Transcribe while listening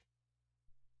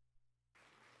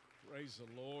Praise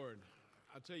the Lord.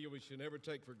 I tell you, we should never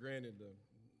take for granted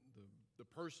the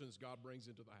persons God brings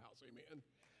into the house. Amen.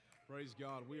 Praise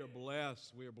God. We are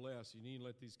blessed. We are blessed. You need to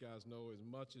let these guys know as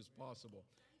much as possible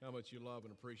how much you love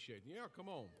and appreciate them. Yeah, come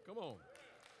on. Come on.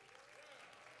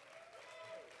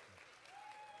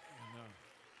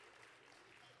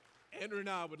 Andrew and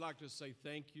I would like to say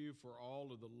thank you for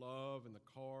all of the love and the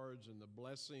cards and the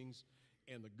blessings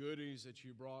and the goodies that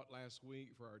you brought last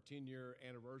week for our 10-year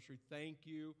anniversary. Thank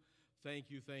you,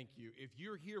 thank you, thank you. If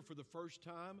you're here for the first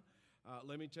time,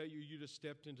 let me tell you, you just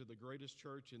stepped into the greatest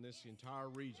church in this entire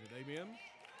region. Amen?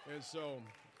 And so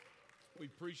we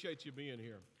appreciate you being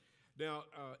here. Now,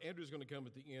 Andrew's going to come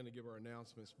at the end and give our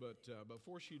announcements, but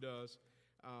before she does,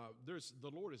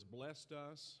 the Lord has blessed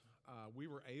us. We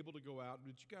were able to go out.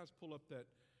 Did you guys pull up that,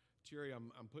 Terry,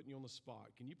 I'm putting you on the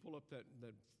spot. Can you pull up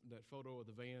that photo of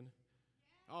the van?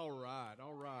 All right.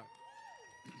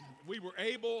 We were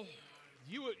able,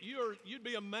 you'd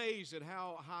be amazed at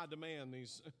how high demand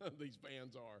these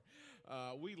vans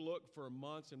are. We looked for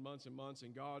months and months and months,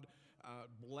 and God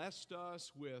blessed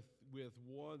us with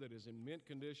one that is in mint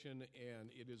condition, and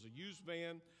it is a used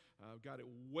van. Got it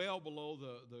well below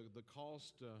the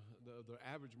cost, the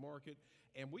average market,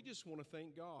 and we just want to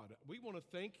thank God. We want to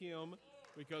thank Him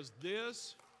because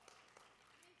this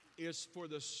is for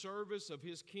the service of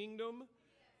His kingdom,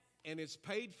 and it's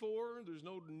paid for. There's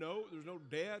no note, there's no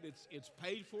debt. It's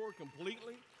paid for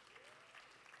completely.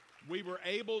 We were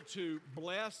able to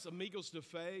bless Amigos de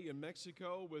Fe in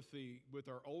Mexico with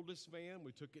our oldest van.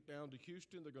 We took it down to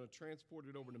Houston. They're going to transport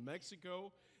it over to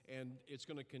Mexico, and it's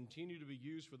going to continue to be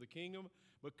used for the kingdom.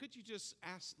 But could you just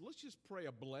let's just pray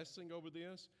a blessing over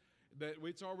this, that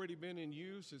it's already been in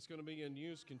use. It's going to be in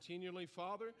use continually.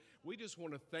 Father, we just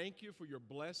want to thank you for your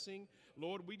blessing.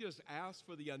 Lord, we just ask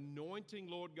for the anointing,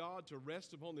 Lord God, to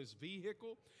rest upon this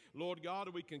vehicle. Lord God,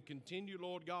 we can continue,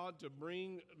 Lord God, to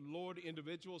bring, Lord,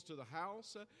 individuals to the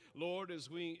house. Lord, as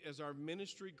our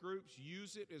ministry groups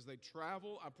use it as they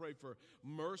travel, I pray for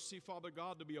mercy, Father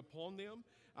God, to be upon them.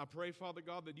 I pray, Father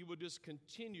God, that you would just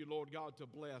continue, Lord God, to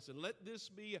bless. And let this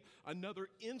be another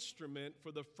instrument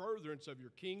for the furtherance of your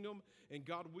kingdom. And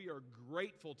God, we are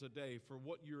grateful today for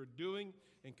what you're doing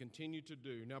and continue to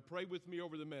do. Now pray with me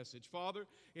over the message. Father,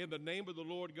 in the name of the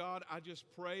Lord God, I just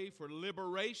pray for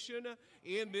liberation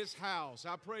in this house.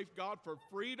 I pray, God, for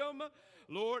freedom.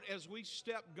 Lord, as we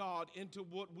step, God, into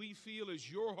what we feel is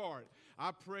your heart,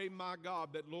 I pray, my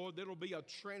God, that, Lord, there will be a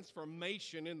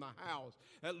transformation in the house.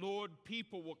 That, Lord,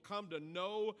 people will come to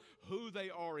know who they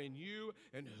are in you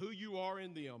and who you are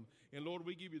in them. And, Lord,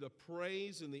 we give you the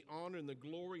praise and the honor and the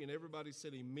glory. And everybody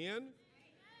said amen.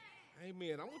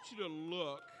 Amen. I want you to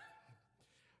look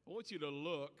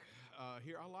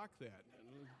here. I like that.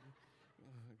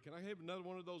 Can I have another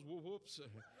one of those whoops?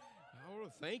 Oh,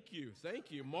 thank you.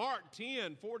 Mark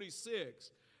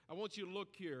 10:46. I want you to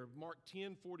look here. Mark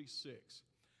 10:46.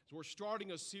 So we're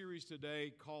starting a series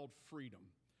today called Freedom,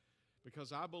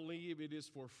 because I believe it is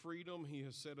for freedom He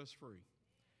has set us free.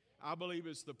 I believe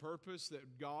it's the purpose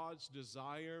that God's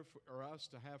desire for us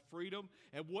to have freedom.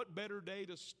 And what better day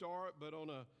to start but on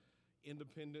a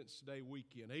Independence Day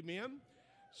weekend. Amen?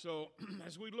 So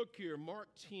as we look here, Mark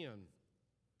 10.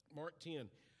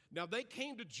 Now they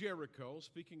came to Jericho,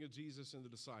 speaking of Jesus and the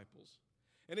disciples.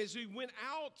 And as he went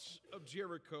out of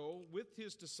Jericho with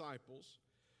his disciples,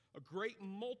 a great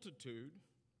multitude,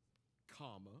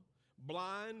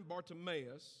 blind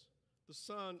Bartimaeus, the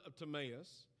son of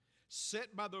Timaeus,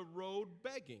 sat by the road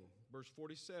begging, verse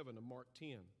 47 of Mark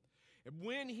 10. And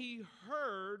when he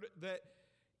heard that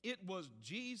it was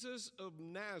Jesus of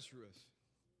Nazareth,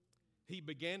 he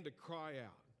began to cry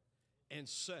out and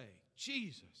say,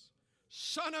 Jesus,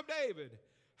 Son of David,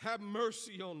 have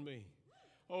mercy on me.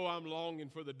 Oh, I'm longing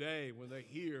for the day when they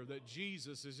hear that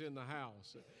Jesus is in the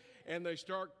house and they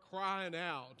start crying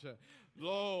out,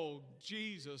 Lord,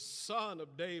 Jesus, Son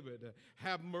of David,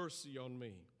 have mercy on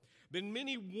me. Then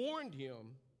many warned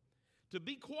him to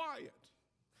be quiet.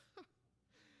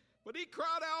 But he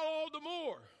cried out all the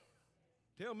more.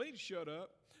 Tell me to shut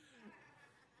up.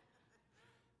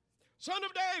 Son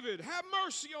of David, have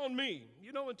mercy on me.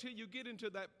 You know, until you get into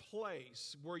that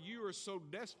place where you are so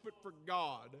desperate for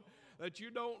God that you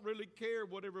don't really care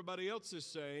what everybody else is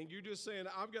saying. You're just saying,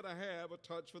 I've got to have a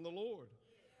touch from the Lord.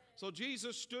 So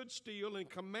Jesus stood still and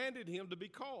commanded him to be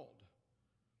called.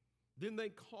 Then they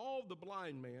called the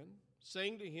blind man,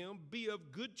 saying to him, be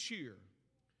of good cheer.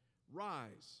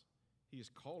 Rise, he is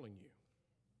calling you.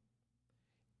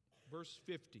 Verse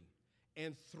 50.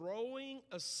 And throwing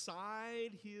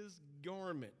aside his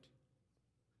garment,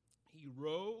 he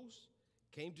rose,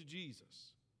 came to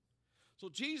Jesus. So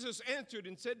Jesus answered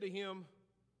and said to him,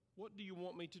 what do you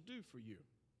want me to do for you?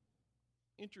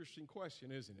 Interesting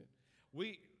question, isn't it?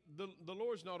 The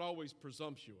Lord's not always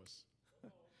presumptuous.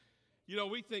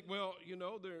 We think, well,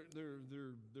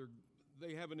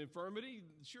 they have an infirmity.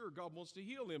 Sure, God wants to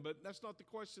heal them, but that's not the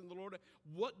question the Lord.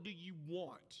 What do you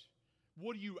want?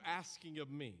 What are you asking of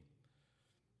me?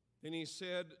 And he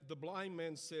said, the blind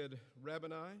man said,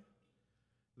 Rabboni,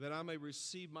 that I may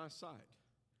receive my sight.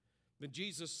 Then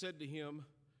Jesus said to him,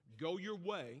 go your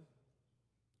way.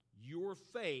 Your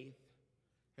faith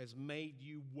has made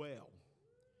you well.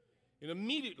 And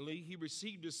immediately he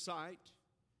received his sight.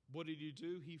 What did he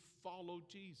do? He followed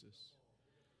Jesus.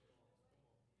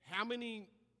 How many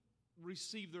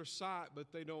receive their sight,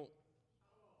 but they don't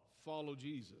follow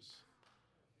Jesus?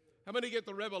 How many get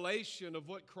the revelation of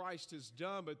what Christ has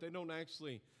done, but they don't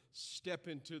actually step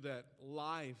into that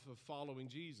life of following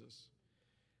Jesus?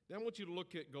 Now I want you to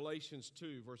look at Galatians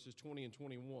 2, verses 20 and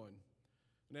 21.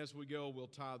 And as we go, we'll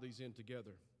tie these in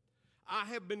together. I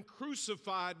have been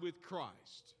crucified with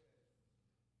Christ.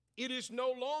 It is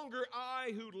no longer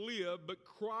I who live, but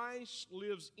Christ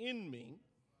lives in me.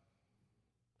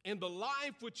 And the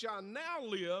life which I now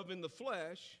live in the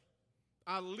flesh,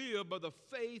 I live by the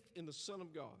faith in the Son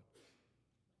of God,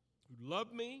 who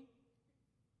loved me,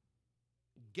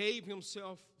 gave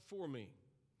himself for me.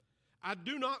 I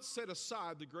do not set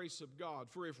aside the grace of God,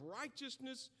 for if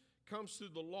righteousness comes through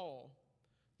the law,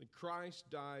 then Christ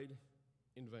died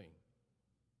in vain.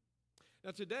 Now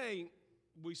today,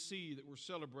 we see that we're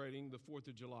celebrating the 4th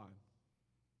of July.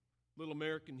 Little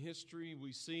American history,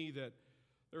 we see that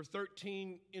there are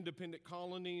 13 independent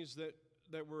colonies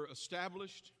that were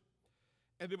established,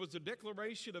 and there was a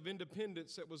Declaration of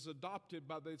Independence that was adopted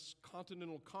by this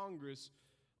Continental Congress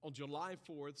on July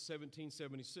 4th,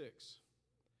 1776.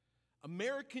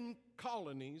 American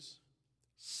colonies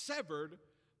severed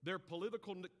their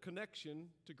political connection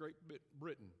to Great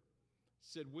Britain.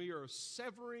 Said, we are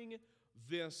severing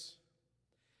this.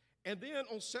 And then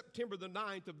on September the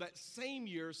 9th of that same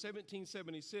year,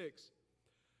 1776,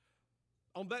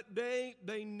 on that day,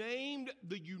 they named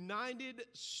the United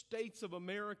States of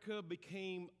America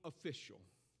became official.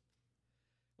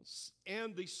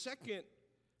 And the Second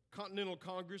Continental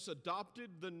Congress adopted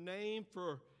the name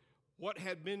for what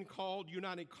had been called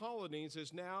United Colonies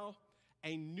as now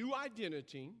a new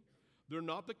identity. They're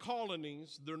not the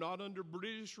colonies. They're not under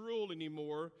British rule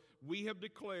anymore. We have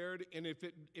declared, and if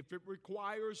it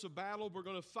requires a battle, we're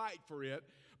going to fight for it,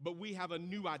 but we have a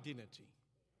new identity.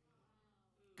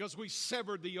 Because we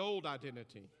severed the old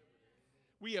identity.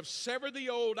 We have severed the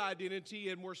old identity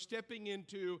and we're stepping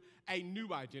into a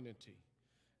new identity.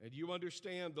 And you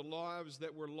understand the lives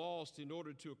that were lost in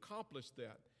order to accomplish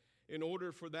that, in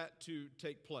order for that to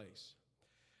take place.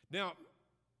 Now,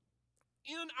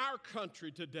 in our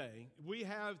country today, we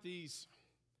have these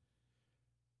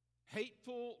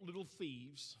hateful little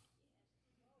thieves.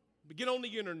 They get on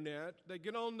the internet, they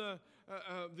get on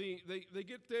they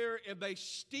get there and they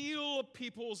steal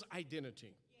people's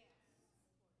identity.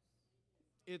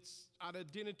 It's an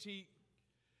identity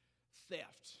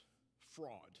theft,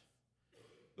 fraud.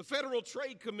 The Federal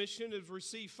Trade Commission has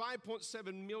received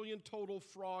 5.7 million total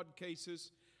fraud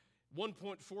cases,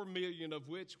 1.4 million of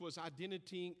which was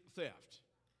identity theft.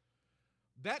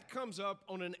 That comes up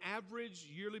on an average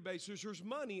yearly basis. There's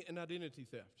money in identity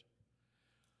theft.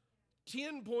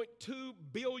 $10.2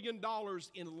 billion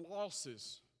in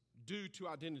losses due to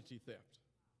identity theft.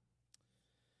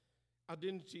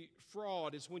 Identity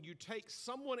fraud is when you take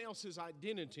someone else's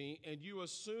identity and you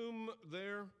assume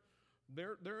their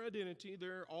identity,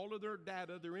 all of their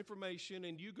data, their information,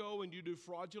 and you go and you do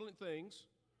fraudulent things,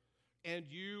 and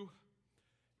you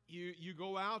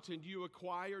go out and you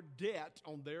acquire debt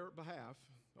on their behalf.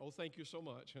 Oh, thank you so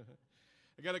much.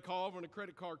 I got a call from a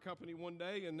credit card company one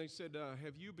day, and they said,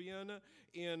 have you been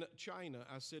in China?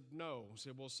 I said, no. I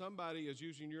said, well, somebody is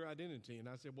using your identity. And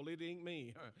I said, well, it ain't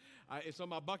me. It's on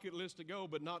my bucket list to go,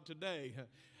 but not today.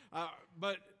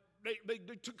 But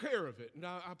they took care of it, and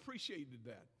I appreciated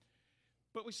that.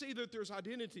 But we see that there's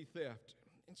identity theft.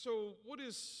 And so what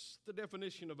is the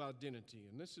definition of identity?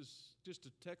 And this is just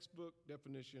a textbook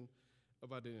definition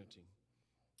of identity.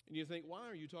 And you think, why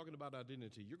are you talking about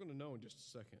identity? You're going to know in just a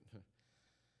second.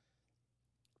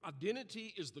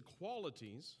 Identity is the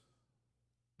qualities,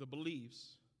 the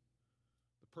beliefs,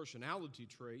 the personality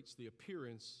traits, the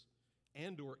appearance,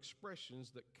 and or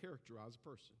expressions that characterize a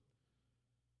person.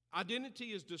 Identity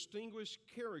is distinguished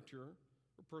character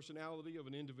or personality of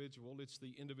an individual. It's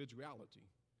the individuality.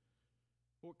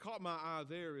 What caught my eye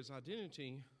there is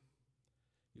identity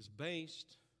is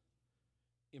based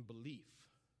in belief,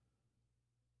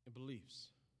 in beliefs.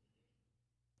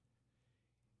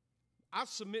 I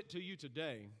submit to you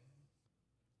today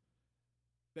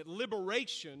that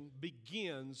liberation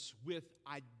begins with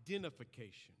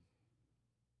identification.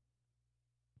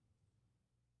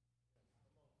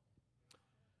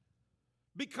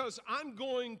 Because I'm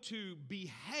going to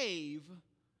behave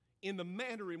in the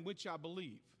manner in which I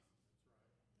believe.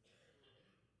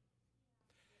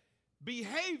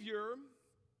 Behavior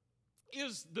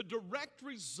is the direct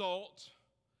result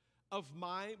of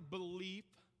my belief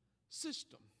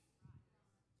system.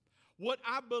 What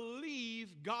I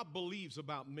believe God believes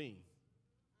about me.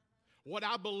 What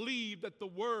I believe that the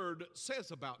Word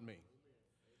says about me.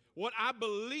 What I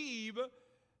believe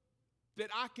that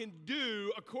I can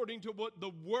do according to what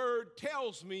the Word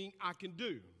tells me I can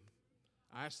do.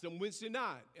 I asked them Wednesday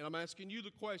night, and I'm asking you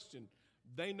the question.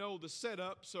 They know the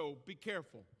setup, so be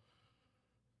careful.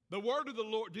 The Word of the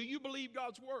Lord, do you believe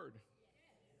God's Word?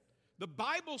 The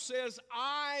Bible says,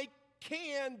 I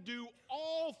can do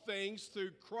all things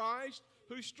through Christ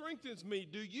who strengthens me.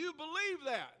 Do you believe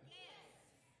that?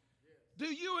 Do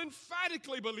you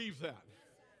emphatically believe that?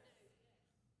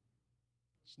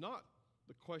 It's not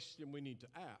the question we need to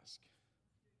ask.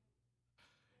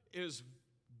 Is,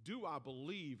 do I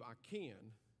believe I can?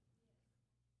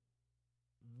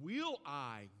 Will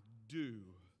I do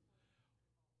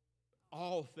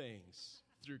all things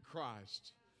through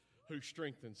Christ who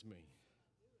strengthens me?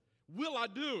 Will I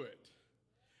do it?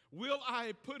 Will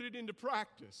I put it into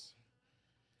practice?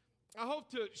 I hope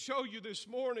to show you this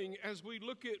morning as we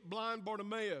look at blind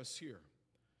Bartimaeus here.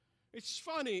 It's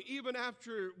funny, even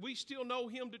after we still know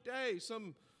him today,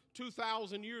 some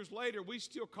 2,000 years later, we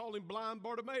still call him blind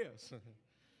Bartimaeus.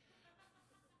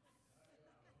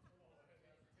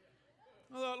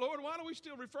 I thought, Lord, why do we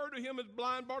still refer to him as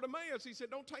blind Bartimaeus? He said,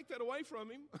 don't take that away from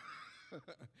him.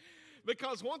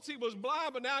 Because once he was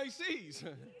blind, but now he sees.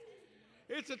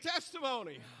 It's a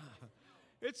testimony.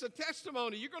 It's a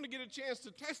testimony. You're going to get a chance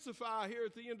to testify here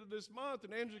at the end of this month,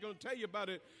 and Andrew's going to tell you about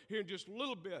it here in just a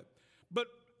little bit. But,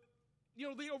 you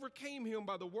know, they overcame him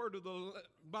by the blood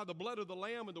of the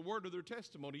Lamb and the word of their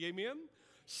testimony. Amen?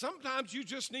 Sometimes you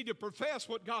just need to profess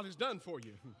what God has done for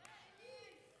you.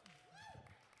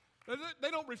 They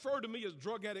don't refer to me as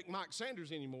drug addict Mike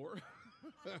Sanders anymore.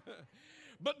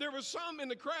 But there was some in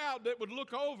the crowd that would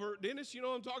look over, Dennis, you know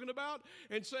what I'm talking about,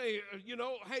 and say, you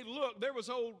know, hey, look, there's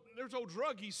old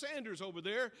druggie Sanders over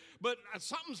there, but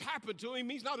something's happened to him.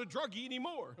 He's not a druggie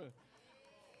anymore.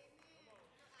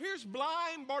 Here's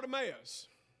blind Bartimaeus.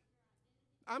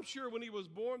 I'm sure when he was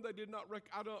born, they did not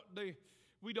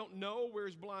we don't know where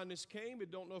his blindness came. We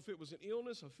don't know if it was an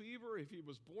illness, a fever, if he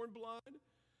was born blind.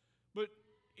 But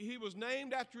he was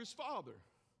named after his father.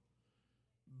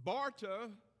 Bar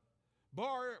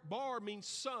means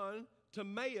son.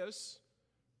 Timaeus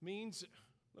means,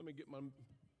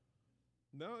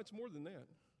 no, it's more than that.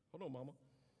 Hold on, mama.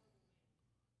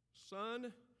 Son,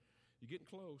 you're getting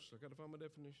close. I got to find my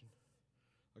definition.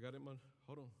 I got it,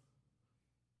 hold on.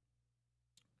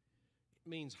 It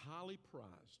means highly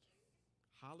prized.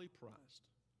 Highly prized.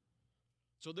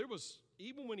 So there was,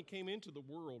 even when he came into the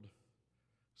world,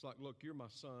 it's like, look, you're my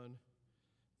son.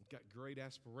 I've got great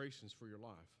aspirations for your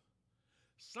life.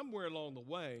 Somewhere along the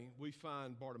way, we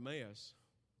find Bartimaeus,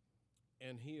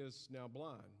 and he is now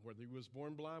blind. Whether he was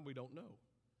born blind, we don't know.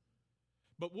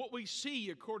 But what we see,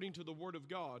 according to the Word of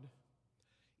God,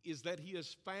 is that he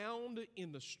is found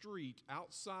in the street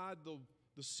outside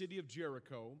the city of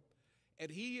Jericho, and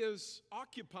he is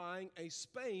occupying a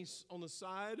space on the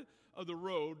side of the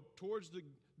road towards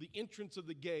the entrance of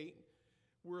the gate.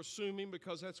 We're assuming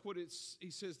because that's what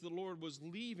he says the Lord was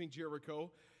leaving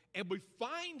Jericho. And we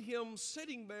find him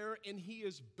sitting there, and he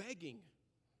is begging.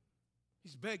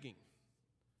 He's begging.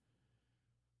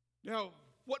 Now,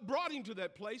 what brought him to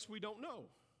that place, we don't know.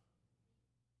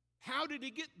 How did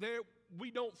he get there?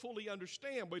 We don't fully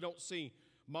understand. We don't see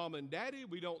mom and daddy.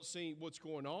 We don't see what's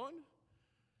going on.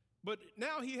 But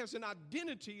now he has an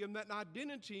identity, and that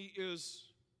identity is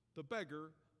the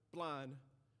beggar, blind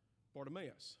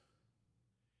Bartimaeus.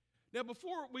 Now,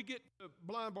 before we get to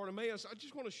blind Bartimaeus, I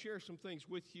just want to share some things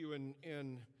with you,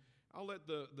 and I'll let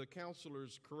the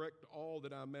counselors correct all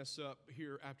that I mess up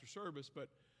here after service. But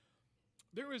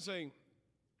there is a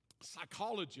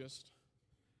psychologist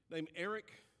named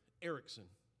Erik Erikson.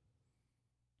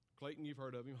 Clayton, you've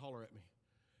heard of him. Holler at me.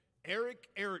 Erik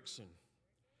Erikson.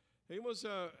 He was,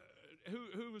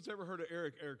 who has ever heard of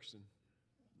Erik Erikson?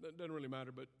 That doesn't really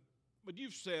matter, but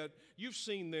you've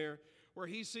seen there, where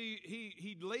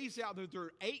he lays out that there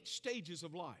are 8 stages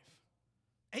of life.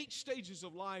 8 stages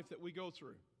of life that we go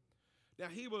through. Now,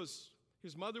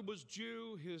 his mother was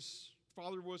Jew, his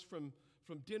father was from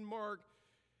Denmark.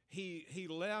 He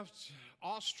left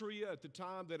Austria at the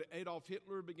time that Adolf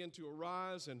Hitler began to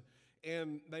arise, and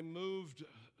and they moved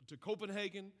to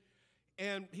Copenhagen,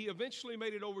 and he eventually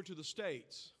made it over to the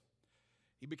States.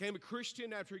 He became a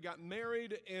Christian after he got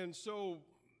married, and so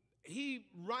he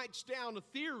writes down a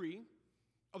theory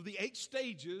of the 8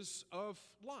 stages of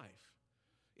life.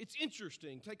 It's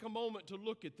interesting. Take a moment to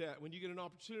look at that when you get an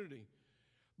opportunity.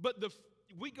 But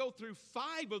we go through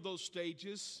 5 of those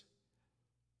stages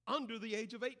under the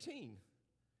age of 18.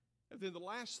 And then the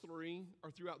last 3 are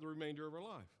throughout the remainder of our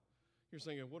life. You're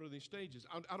thinking, what are these stages?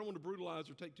 I don't want to brutalize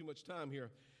or take too much time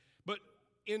here. But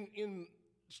in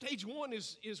stage 1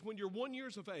 is when you're 1 year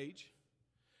of age,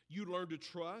 you learn to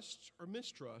trust or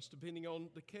mistrust depending on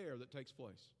the care that takes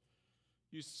place.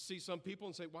 You see some people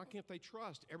and say, why can't they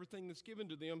trust? Everything that's given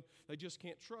to them, they just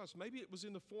can't trust. Maybe it was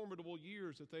in the formidable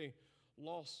years that they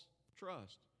lost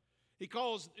trust. He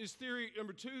calls his theory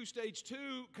number 2, stage 2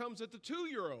 comes at the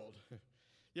 2-year-old.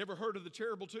 You ever heard of the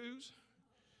terrible twos?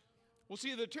 Well,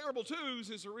 see, the terrible twos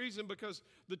is the reason because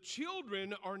the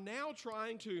children are now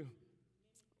trying to,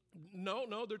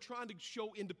 they're trying to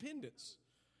show independence.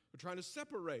 They're trying to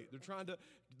separate. They're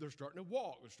starting to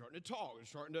walk. They're starting to talk.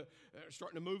 They're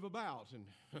starting to move about. And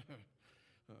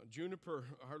Juniper,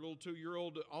 our little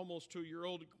 2-year-old, almost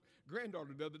 2-year-old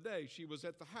granddaughter the other day, she was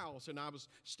at the house, and I was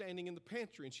standing in the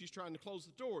pantry, and she's trying to close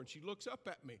the door, and she looks up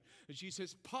at me, and she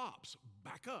says, "Pops,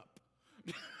 back up."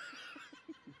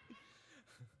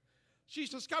 She's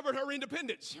discovered her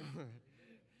independence.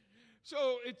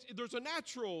 So there's a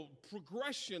natural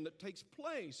progression that takes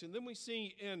place. And then we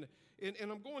see and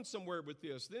I'm going somewhere with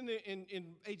this. Then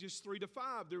in ages 3 to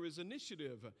 5, there is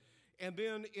initiative. And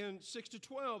then in 6 to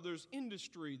 12, there's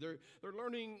industry. They're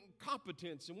learning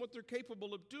competence and what they're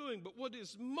capable of doing. But what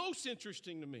is most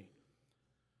interesting to me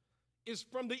is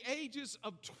from the ages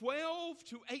of 12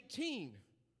 to 18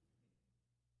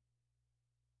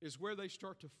 is where they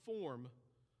start to form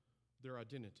their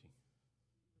identity.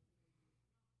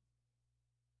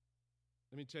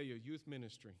 Let me tell you, youth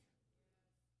ministry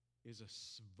is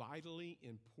a vitally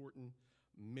important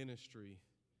ministry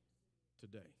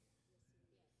today.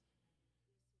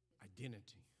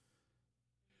 Identity.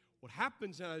 What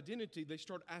happens in identity, they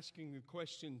start asking the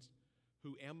questions,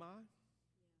 who am I?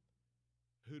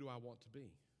 Who do I want to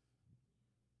be?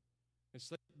 And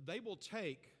so they will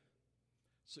take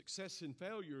success and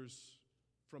failures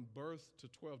from birth to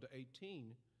 12 to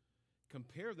 18,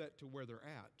 compare that to where they're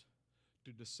at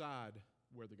to decide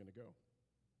where they're going to go.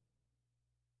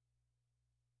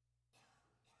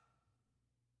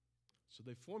 So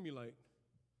they formulate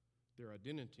their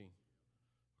identity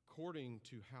according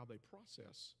to how they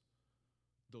process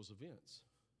those events.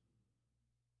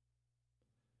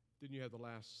 Then you have the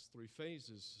last 3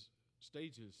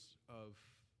 stages of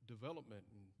development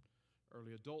and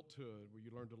early adulthood, where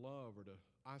you learn to love or to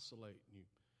isolate,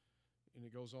 and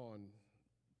it goes on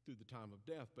through the time of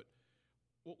death. But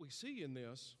what we see in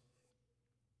this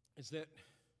is that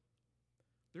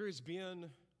there has been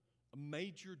a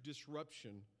major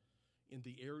disruption in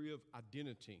the area of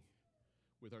identity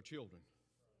with our children.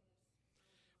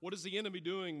 What is the enemy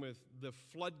doing with the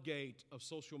floodgate of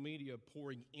social media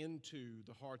pouring into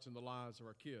the hearts and the lives of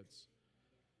our kids?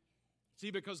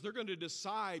 See, because they're going to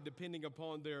decide, depending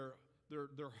upon their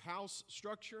house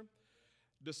structure,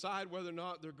 decide whether or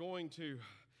not they're going to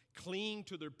cling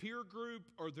to their peer group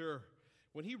or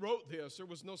when he wrote this, there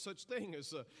was no such thing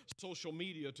as social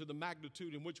media to the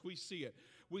magnitude in which we see it.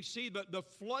 We see that the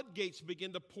floodgates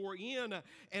begin to pour in,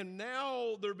 and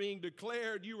now they're being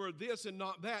declared, you are this and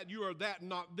not that, you are that and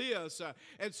not this.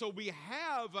 And so we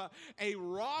have a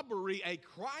robbery, a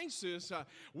crisis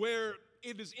where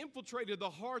it has infiltrated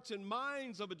the hearts and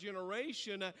minds of a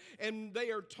generation, and they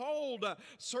are told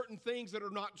certain things that are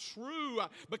not true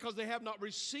because they have not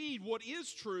received what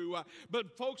is true.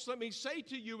 But folks, let me say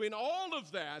to you, in all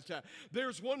of that,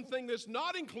 there's one thing that's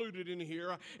not included in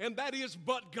here, and that is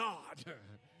but God.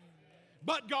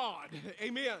 But God.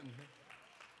 Amen.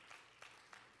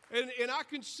 And I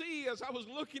can see, as I was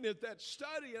looking at that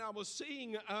study, and I was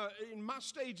seeing in my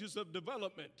stages of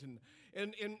development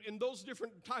and those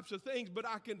different types of things, but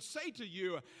I can say to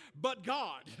you, but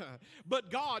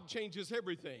God changes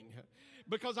everything.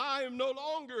 Because I am no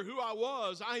longer who I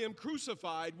was. I am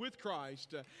crucified with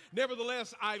Christ.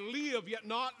 Nevertheless, I live, yet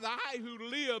not I who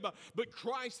live, but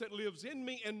Christ that lives in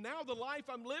me. And now the life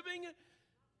I'm living,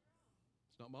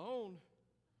 it's not my own,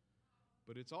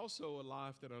 but it's also a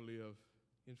life that I live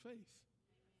in faith.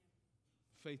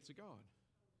 Faith to God.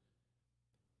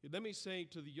 Let me say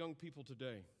to the young people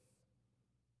today,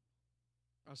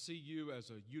 I see you as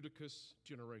a Eutychus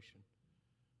generation.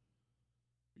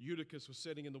 Eutychus was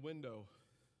sitting in the window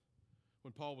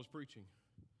when Paul was preaching,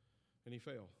 and he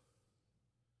fell.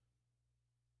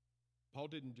 Paul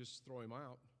didn't just throw him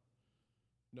out.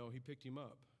 No, he picked him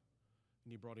up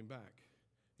and he brought him back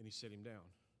and he set him down.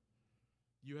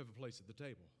 You have a place at the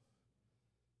table.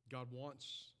 God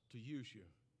wants to use you.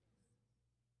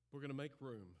 We're going to make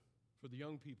room for the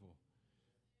young people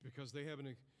because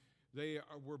they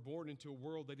were born into a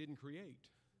world they didn't create.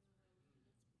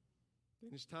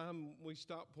 And it's time we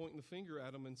stop pointing the finger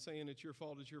at them and saying it's your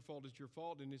fault, it's your fault, it's your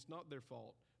fault, and it's not their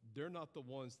fault. They're not the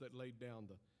ones that laid down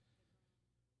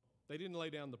they didn't lay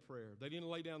down the prayer. They didn't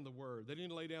lay down the word. They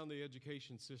didn't lay down the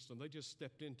education system. They just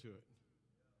stepped into it.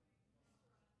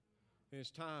 And it's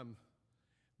time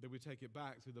that we take it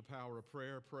back through the power of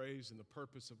prayer, praise, and the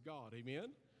purpose of God. Amen?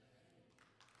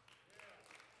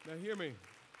 Now hear me.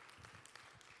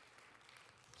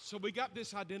 So we got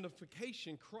this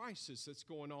identification crisis that's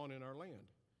going on in our land.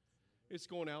 It's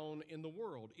going on in the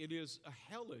world. It is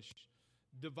a hellish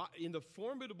in the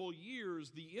formidable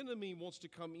years, the enemy wants to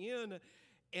come in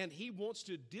and he wants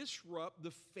to disrupt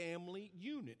the family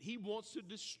unit. He wants to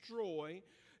destroy.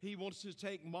 He wants to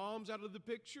take moms out of the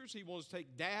pictures. He wants to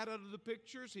take dad out of the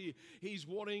pictures. He's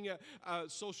wanting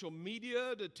social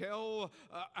media to tell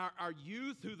our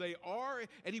youth who they are,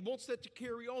 and he wants that to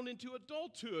carry on into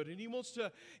adulthood. And he wants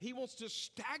to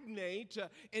stagnate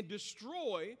and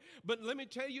destroy. But let me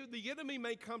tell you, the enemy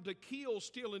may come to kill,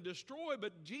 steal, and destroy.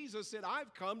 But Jesus said,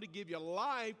 "I've come to give you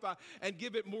life and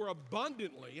give it more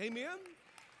abundantly." Amen.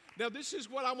 Now, this is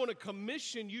what I want to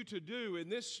commission you to do, and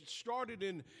this started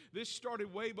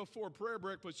way before prayer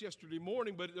breakfast yesterday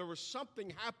morning, but there was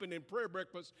something happened in prayer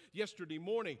breakfast yesterday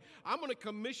morning. I'm going to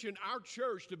commission our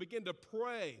church to begin to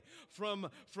pray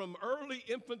from early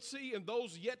infancy and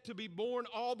those yet to be born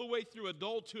all the way through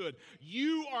adulthood.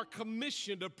 You are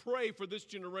commissioned to pray for this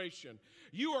generation.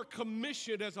 You are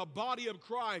commissioned as a body of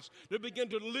Christ to begin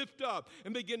to lift up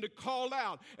and begin to call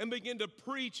out and begin to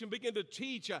preach and begin to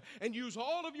teach and use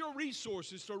all of your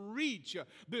resources to reach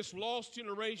this lost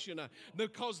generation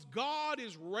because God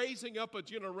is raising up a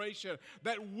generation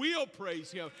that will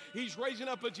praise Him. He's raising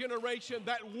up a generation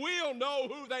that will know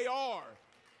who they are.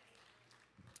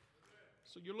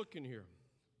 So you're looking here.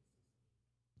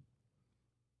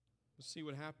 Let's see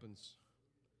what happens.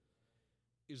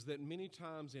 Is that many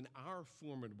times in our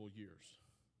formidable years,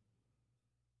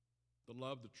 the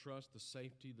love, the trust, the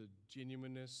safety, the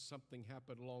genuineness, something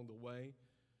happened along the way,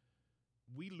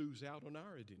 we lose out on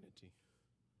our identity.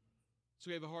 So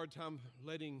we have a hard time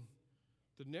letting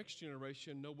the next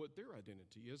generation know what their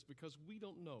identity is because we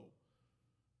don't know.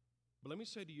 But let me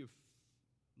say to you,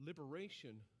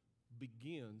 liberation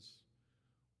begins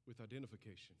with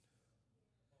identification.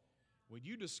 When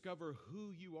you discover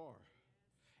who you are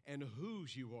and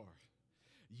whose you are,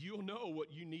 you'll know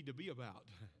what you need to be about.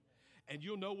 And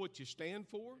you'll know what you stand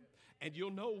for, and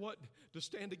you'll know what to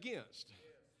stand against.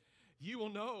 You will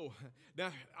know.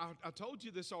 Now, I told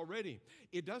you this already.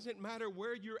 It doesn't matter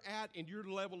where you're at in your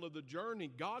level of the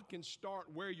journey. God can start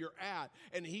where you're at,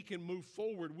 and He can move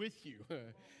forward with you.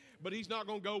 But He's not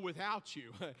going to go without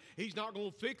you. He's not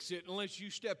going to fix it unless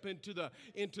you step into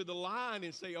the line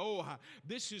and say, "Oh,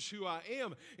 this is who I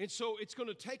am." And so it's going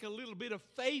to take a little bit of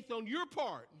faith on your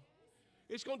part.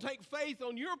 It's going to take faith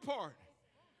on your part.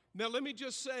 Now, let me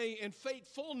just say, and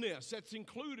faithfulness, that's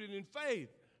included in faith.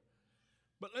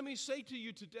 But let me say to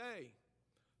you today,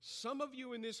 some of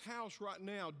you in this house right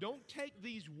now, don't take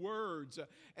these words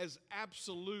as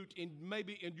absolute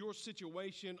maybe in your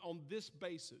situation on this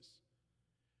basis.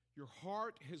 Your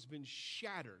heart has been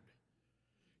shattered.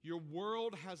 Your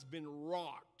world has been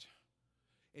rocked.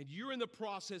 And you're in the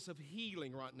process of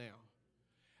healing right now.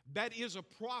 That is a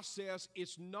process.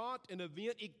 It's not an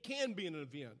event. It can be an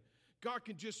event. God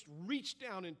can just reach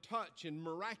down and touch and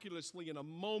miraculously in a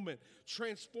moment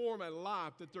transform a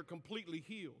life that they're completely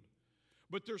healed.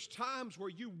 But there's times where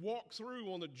you walk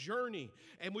through on the journey,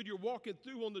 and when you're walking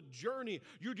through on the journey,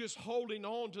 you're just holding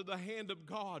on to the hand of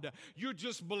God. You're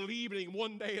just believing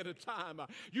one day at a time.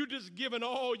 You're just giving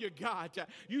all you got.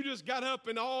 You just got up,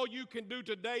 and all you can do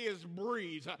today is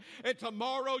breathe. And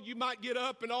tomorrow you might get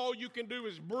up, and all you can do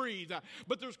is breathe.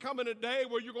 But there's coming a day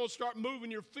where you're going to start moving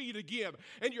your feet again,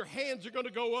 and your hands are going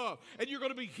to go up, and you're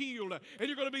going to be healed, and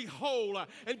you're going to be whole,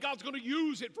 and God's going to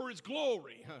use it for His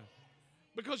glory.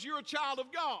 Because you're a child of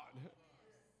God.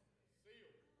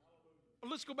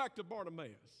 Let's go back to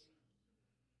Bartimaeus,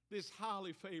 this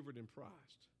highly favored and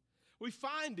prized. We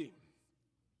find him.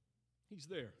 He's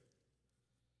there.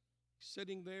 He's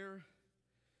sitting there, and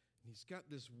he's got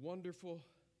this wonderful,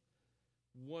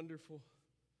 wonderful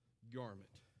garment.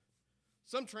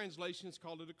 Some translations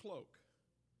call it a cloak.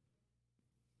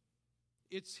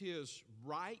 It's his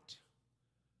right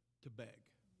to beg.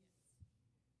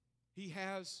 He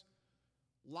has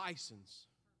license.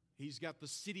 He's got the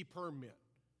city permit.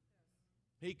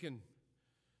 He can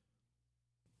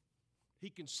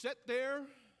sit there,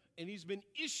 and he's been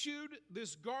issued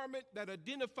this garment that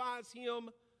identifies him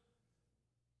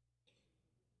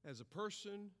as a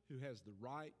person who has the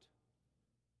right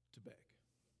to beg.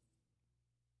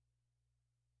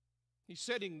 He's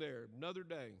sitting there another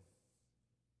day,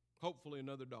 hopefully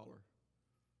another dollar.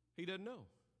 He doesn't know.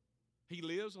 He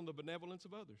lives on the benevolence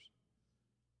of others.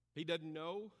 He doesn't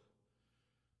know.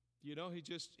 You know, he's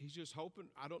just hoping.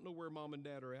 I don't know where mom and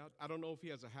dad are at. I don't know if he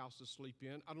has a house to sleep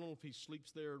in. I don't know if he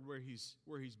sleeps there where he's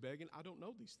begging. I don't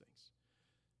know these things.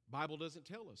 Bible doesn't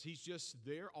tell us. He's just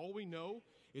there. All we know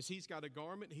is he's got a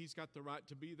garment. He's got the right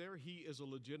to be there. He is a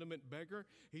legitimate beggar.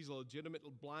 He's a legitimate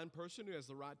blind person who has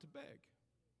the right to beg.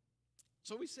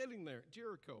 So he's sitting there,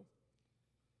 Jericho,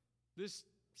 this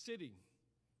city,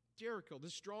 Jericho,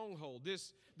 this stronghold,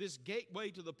 this gateway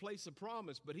to the place of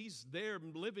promise. But he's there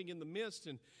living in the midst,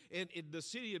 and the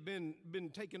city had been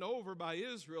taken over by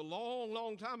Israel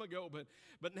long time ago.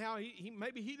 But now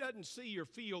maybe he doesn't see or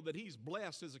feel that he's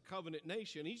blessed as a covenant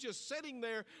nation. He's just sitting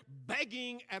there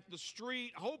begging at the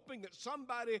street, hoping that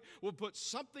somebody will put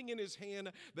something in his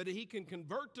hand that he can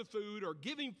convert to food or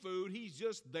give him food. He's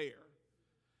just there.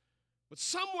 But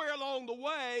somewhere along the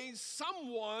way,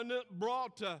 someone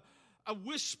brought a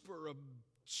whisper, a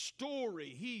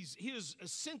story. His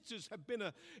senses have been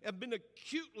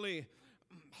acutely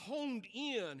honed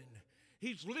in, and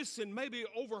he's listened, maybe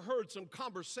overheard some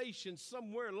conversation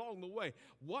somewhere along the way.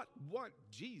 What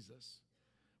Jesus?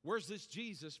 Where's this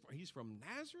Jesus? He's from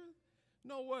Nazareth?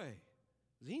 No way.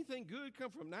 Does anything good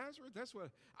come from Nazareth? That's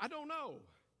what I don't know.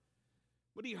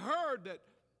 But he heard that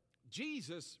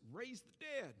Jesus raised the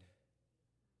dead.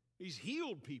 He's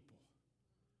healed people.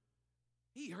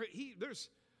 There's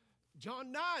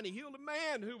John 9, he healed a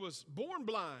man who was born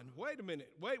blind. Wait a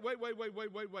minute. Wait.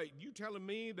 You telling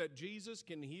me that Jesus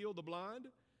can heal the blind?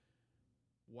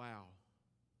 Wow.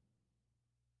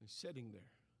 He's sitting there.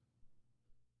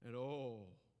 And oh,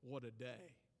 what a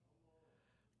day.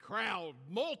 Crowd,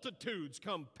 multitudes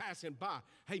come passing by.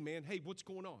 Hey, man, hey, what's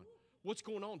going on? What's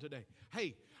going on today?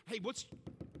 Hey,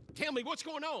 tell me what's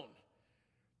going on.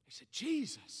 He said,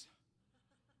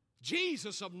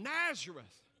 Jesus of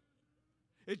Nazareth.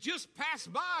 It just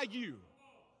passed by you.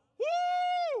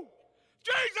 Woo!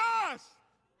 Jesus!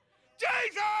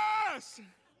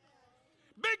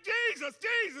 Big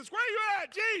Jesus, where you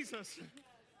at, Jesus?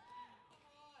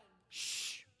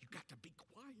 Shh, you got to be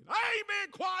quiet. I ain't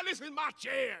been quiet. This is my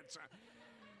chance.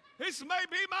 This may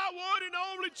be my one and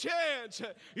only chance.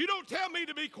 You don't tell me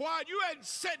to be quiet. You hadn't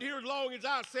sat here as long as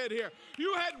I sat here.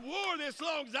 You hadn't wore this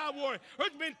long as I wore it.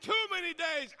 It's been too many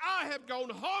days. I have gone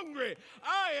hungry.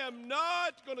 I am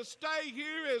not going to stay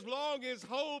here as long as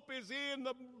hope is in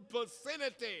the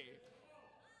vicinity.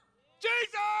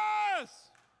 Jesus!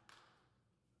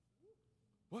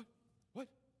 What?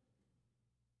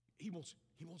 He wants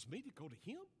me to go to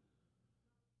him?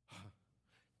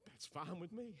 That's fine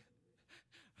with me.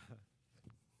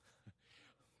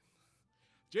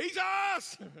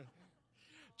 Jesus!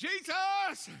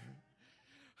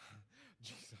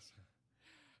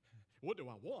 What do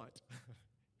I want?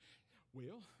 Well,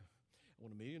 I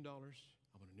want $1 million. I want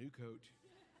a new coat.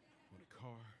 I want a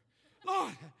car.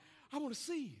 Lord, I want to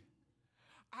see.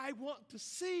 I want to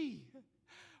see.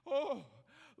 Oh,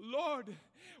 Lord,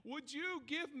 would you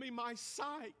give me my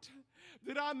sight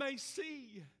that I may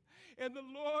see? And the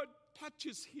Lord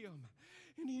touches him,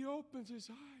 and he opens his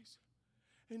eyes.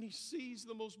 And he sees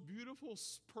the most beautiful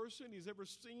person he's ever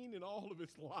seen in all of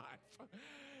his life.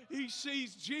 He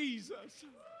sees Jesus.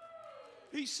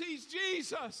 He sees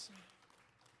Jesus.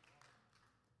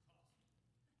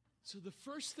 So the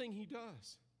first thing he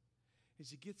does is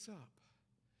he gets up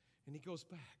and he goes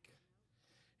back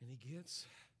and he gets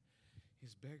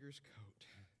his beggar's coat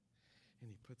and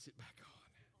he puts it back on.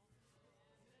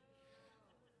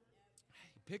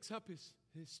 He picks up his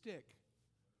stick.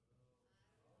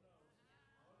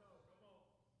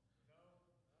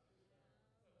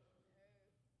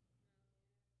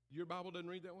 Your Bible doesn't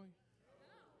read that way?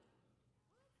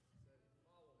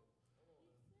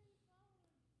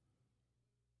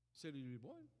 Said he did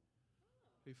what?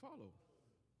 He followed.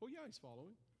 Oh, yeah, he's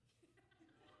following.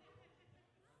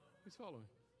 He's following.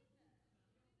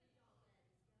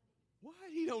 What?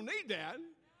 He don't need that.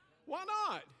 Why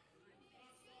not?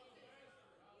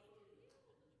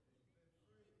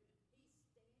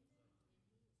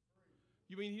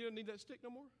 You mean he doesn't need that stick no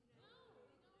more?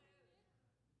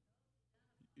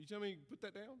 You tell me put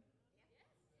that down?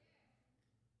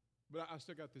 But I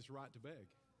still got this right to beg.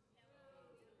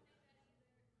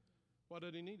 Why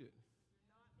does he need it?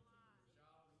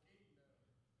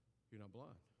 You're not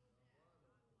blind.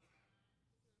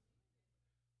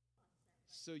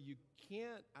 So you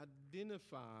can't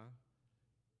identify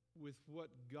with what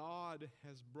God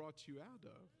has brought you out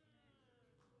of.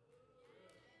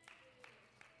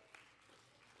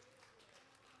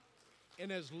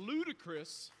 And as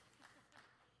ludicrous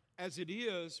as it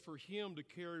is for him to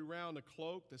carry around a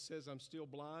cloak that says, I'm still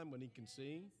blind, when he can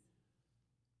see,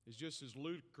 it's just as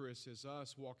ludicrous as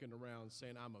us walking around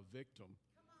saying, I'm a victim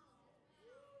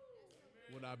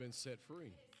when I've been set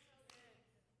free.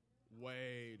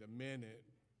 Wait a minute.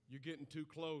 You're getting too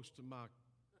close to my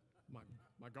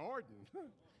garden.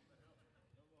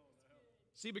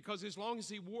 See, because as long as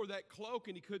he wore that cloak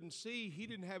and he couldn't see, he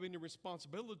didn't have any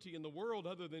responsibility in the world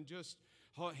other than just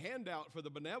a handout for the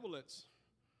benevolence.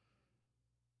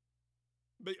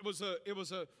 But it was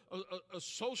a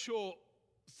social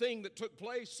thing that took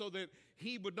place so that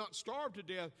he would not starve to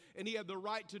death, and he had the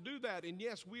right to do that. And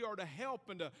yes, we are to help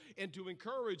and to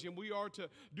encourage, and we are to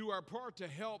do our part to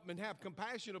help and have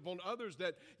compassion upon others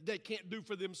that they can't do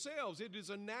for themselves. It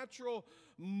is a natural,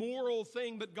 moral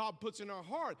thing that God puts in our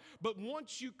heart. But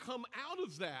once you come out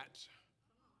of that,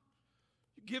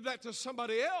 you give that to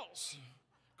somebody else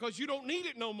because you don't need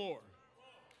it no more.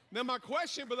 Now, my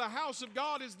question for the house of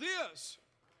God is this.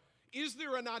 Is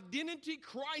there an identity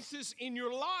crisis in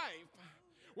your life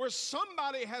where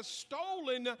somebody has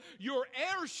stolen your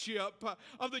heirship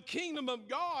of the kingdom of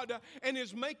God and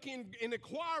is making and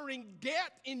acquiring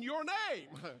debt in your name?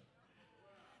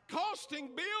 Costing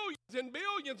billions and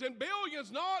billions and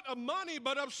billions, not of money,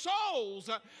 but of souls,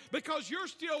 because you're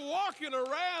still walking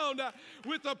around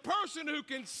with a person who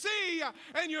can see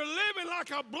and you're living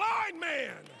like a blind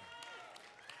man.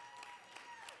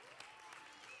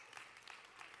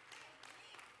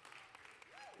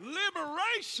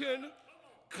 Liberation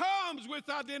comes with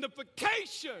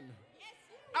identification.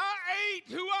 I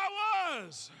ate who I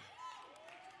was.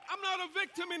 I'm not a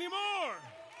victim anymore.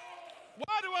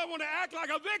 Why do I want to act like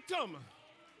a victim?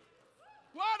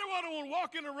 Why do I want to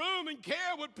walk in a room and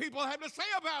care what people have to say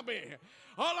about me?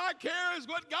 All I care is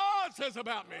what God says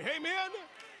about me. Amen?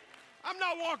 I'm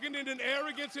not walking in an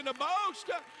arrogance and a boast.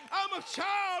 I'm a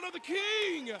child of the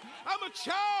King. I'm a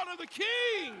child of the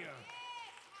King.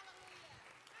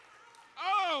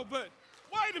 Oh, but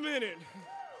wait a minute.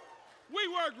 We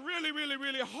worked really, really,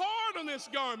 really hard on this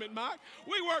garment, Mike.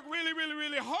 We worked really, really,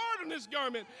 really hard on this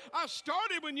garment. I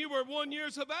started when you were 1 year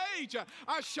of age.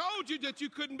 I showed you that you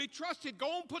couldn't be trusted.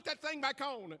 Go and put that thing back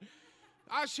on.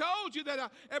 I showed you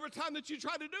that every time that you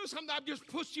tried to do something, I just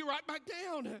pushed you right back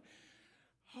down.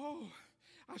 Oh,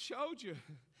 I showed you.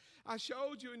 I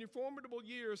showed you in your formidable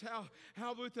years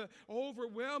how with the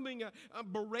overwhelming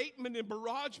beratement and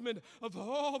barragement of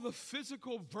all the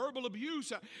physical, verbal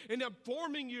abuse, and I'm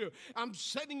forming you. I'm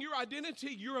setting your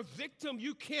identity. You're a victim.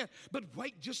 You can't. But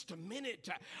wait just a minute.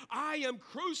 I am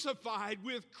crucified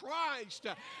with Christ.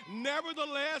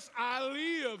 Nevertheless, I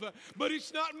live. But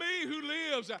it's not me who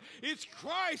lives. It's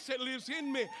Christ that lives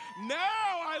in me. Now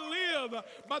I live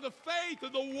by the faith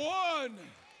of the one.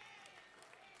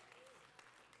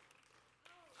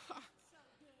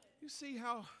 You see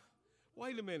how,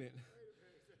 wait a minute,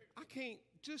 I can't,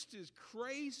 just as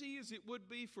crazy as it would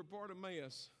be for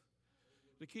Bartimaeus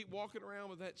to keep walking around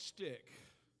with that stick,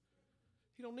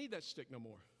 he don't need that stick no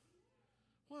more.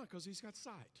 Why? Because he's got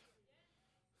sight.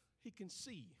 He can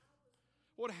see.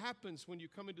 What happens when you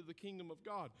come into the kingdom of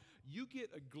God? You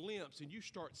get a glimpse and you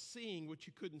start seeing what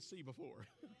you couldn't see before.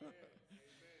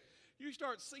 You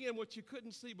start seeing what you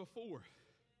couldn't see before.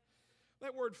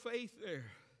 That word faith there,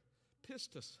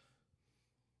 pistis.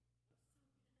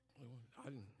 I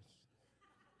didn't.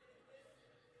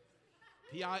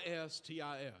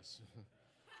 P-I-S-T-I-S.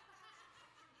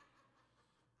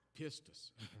 Pistis.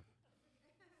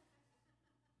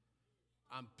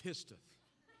 I'm pisteth.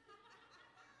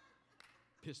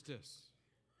 Pistis.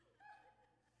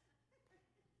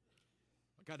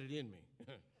 I got it in me.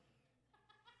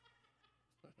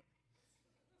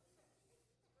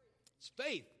 It's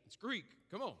faith. It's Greek.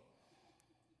 Come on.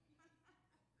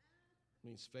 It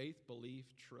means faith, belief,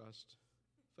 trust,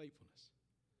 faithfulness.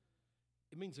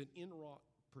 It means an inwrought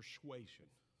persuasion.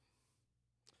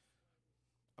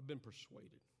 I've been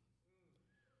persuaded.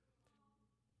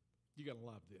 You're going to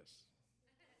love this.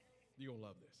 You're going to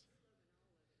love this.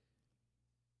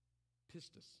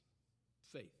 Pistis,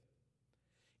 faith.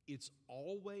 It's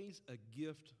always a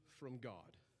gift from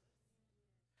God.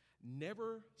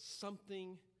 Never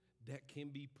something that can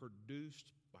be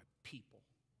produced by people.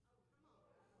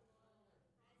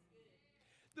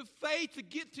 The faith to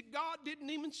get to God didn't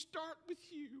even start with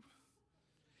you.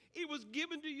 It was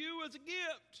given to you as a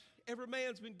gift. Every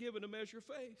man's been given a measure of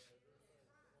faith.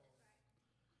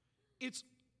 It's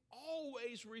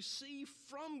always received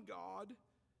from God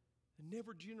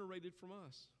never generated from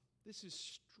us. This is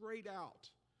straight out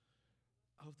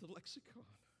of the lexicon.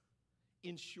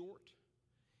 In short,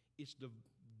 it's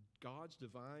God's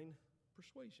divine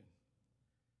persuasion.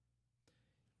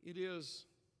 It is,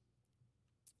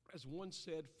 as one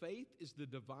said, faith is the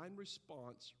divine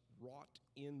response wrought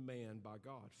in man by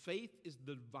God. Faith is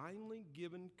the divinely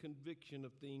given conviction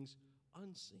of things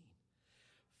unseen.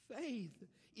 Faith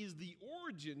is the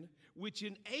origin which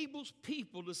enables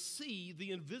people to see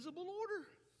the invisible order.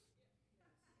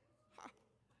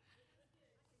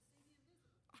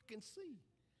 I can see.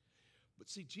 But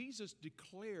see, Jesus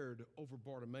declared over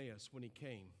Bartimaeus when he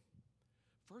came.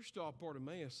 First off,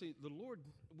 Bartimaeus, see, the Lord,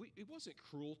 it wasn't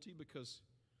cruelty because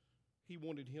he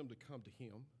wanted him to come to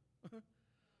him.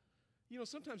 You know,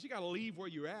 sometimes you got to leave where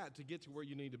you're at to get to where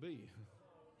you need to be.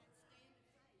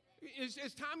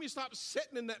 It's time you stop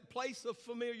sitting in that place of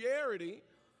familiarity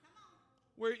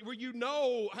where you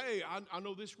know, hey, I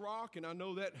know this rock and I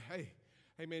know that, hey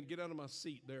man, get out of my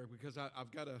seat there because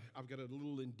I've got a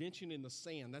little indention in the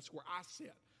sand. That's where I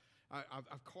sit.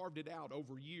 I've carved it out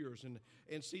over years.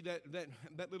 And see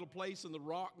that little place in the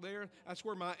rock there? That's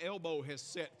where my elbow has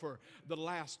set for the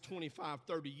last 25,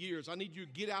 30 years. I need you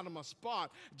to get out of my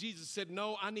spot. Jesus said,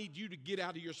 no, I need you to get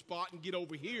out of your spot and get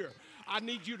over here. I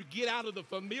need you to get out of the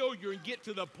familiar and get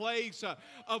to the place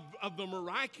of the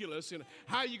miraculous. And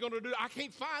how are you going to do it? I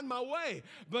can't find my way.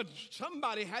 But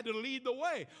somebody had to lead the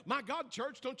way. My God,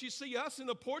 church, don't you see us in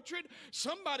the portrait?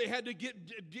 Somebody had to get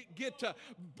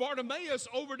Bartimaeus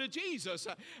over to Jesus.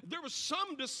 There was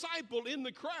some disciple in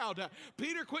the crowd.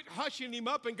 Peter, quit hushing him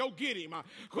up and go get him.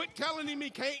 Quit telling him he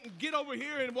can't. Get over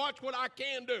here and watch what I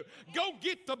can do. Go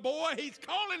get the boy. He's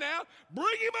calling out. Bring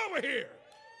him over here.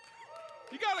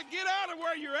 You got to get out of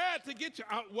where you're at to get you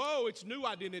out. Whoa, it's new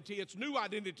identity. It's new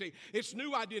identity. It's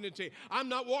new identity. I'm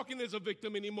not walking as a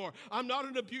victim anymore. I'm not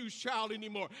an abused child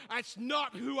anymore. That's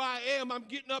not who I am. I'm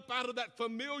getting up out of that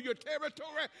familiar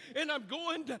territory, and I'm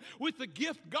going with the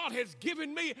gift God has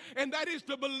given me, and that is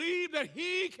to believe that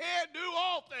He can do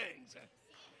all things.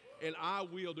 And I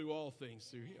will do all things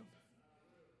through Him.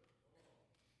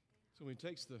 So he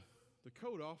takes the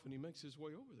coat off, and he makes his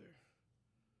way over there.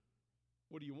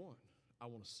 What do you want? I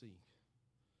want to see.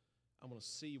 I want to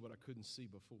see what I couldn't see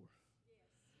before.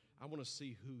 I want to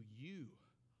see who you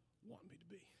want me to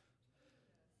be.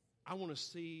 I want to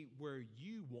see where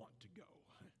you want to go.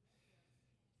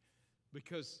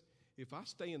 Because if I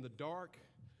stay in the dark,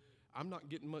 I'm not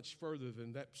getting much further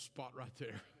than that spot right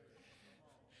there.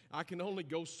 I can only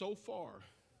go so far.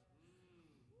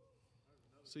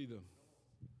 See, the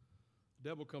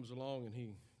devil comes along and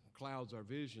he clouds our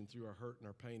vision through our hurt and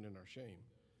our pain and our shame.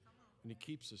 And he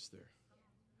keeps us there.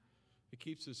 He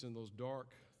keeps us in those dark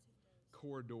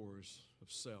corridors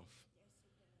of self.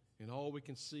 And all we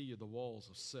can see are the walls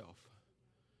of self.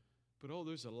 But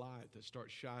there's a light that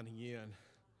starts shining in.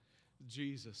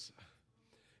 Jesus.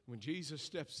 When Jesus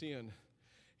steps in,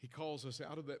 He calls us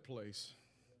out of that place.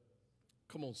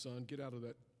 Come on, son, get out of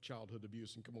that childhood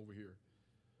abuse and come over here.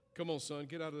 Come on, son,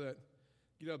 get out of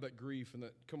that grief and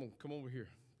that. Come over here.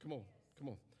 Come on.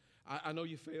 I know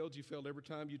you failed. You failed every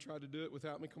time you tried to do it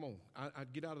without me. Come on.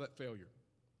 I'd get out of that failure.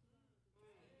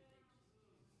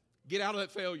 Get out of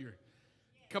that failure.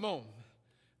 Come on.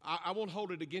 I won't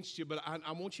hold it against you, but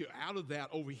I want you out of that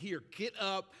over here. Get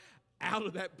up out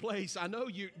of that place. I know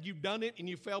you've done it and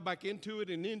you fell back into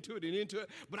it,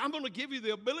 but I'm going to give you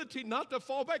the ability not to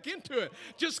fall back into it.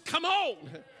 Just come on.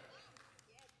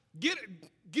 Get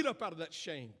up out of that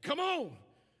shame. Come on.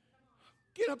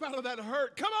 Get up out of that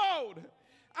hurt. Come on.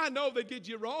 I know they did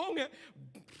you wrong.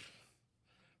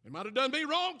 They might have done me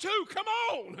wrong too. Come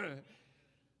on.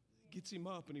 Gets him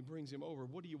up and he brings him over.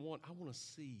 What do you want? I want to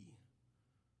see.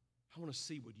 I want to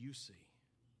see what you see.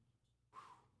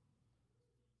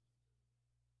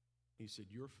 He said,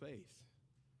 your faith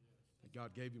that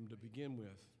God gave him to begin with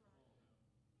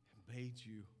made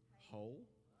you whole,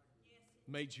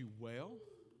 made you well.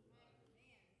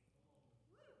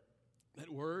 That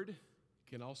word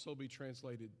can also be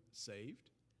translated saved.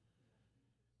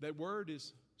 That word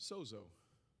is sozo.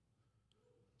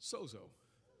 Sozo.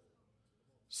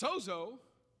 Sozo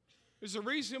is the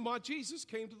reason why Jesus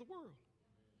came to the world.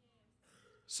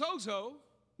 Sozo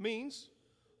means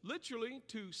literally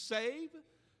to save,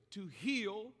 to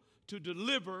heal, to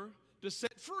deliver, to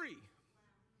set free.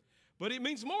 But it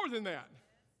means more than that.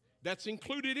 That's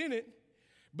included in it.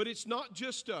 But it's not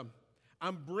just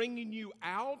I'm bringing you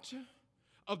out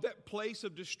of that place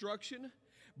of destruction,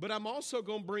 but I'm also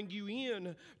going to bring you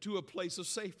in to a place of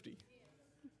safety.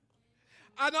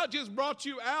 I not just brought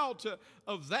you out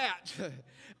of that.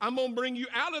 I'm going to bring you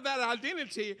out of that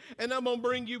identity, and I'm going to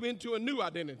bring you into a new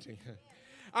identity.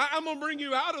 I'm going to bring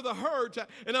you out of the hurt,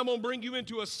 and I'm going to bring you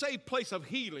into a safe place of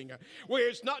healing, where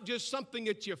it's not just something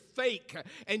that you fake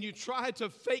and you try to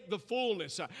fake the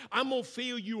fullness. I'm going to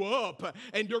fill you up,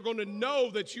 and you're going to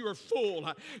know that you are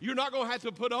full. You're not going to have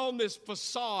to put on this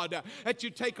facade that you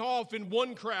take off in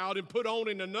one crowd and put on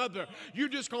in another. You're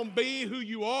just going to be who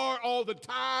you are all the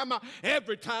time,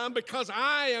 every time, because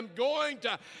I am going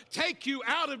to take you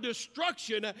out of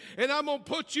destruction, and I'm going to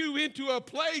put you into a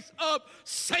place of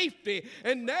safety.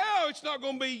 And now it's not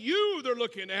going to be you they're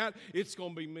looking at, it's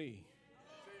going to be me.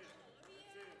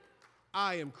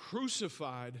 I am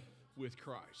crucified with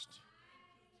Christ.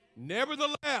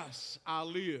 Nevertheless, I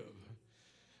live,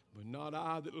 but not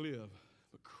I that live,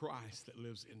 but Christ that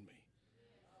lives in me.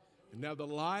 And now the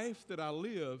life that I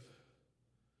live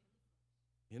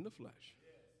in the flesh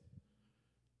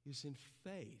is in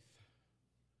faith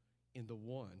in the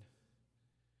one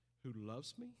who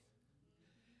loves me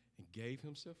and gave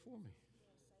himself for me.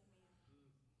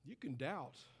 You can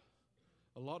doubt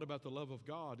a lot about the love of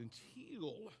God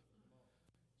until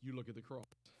you look at the cross.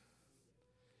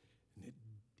 And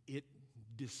it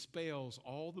dispels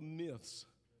all the myths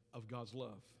of God's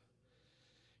love.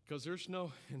 Because there's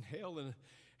no, in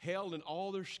hell and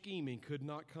all their scheming could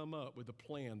not come up with a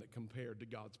plan that compared to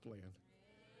God's plan.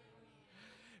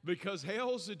 Because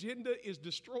hell's agenda is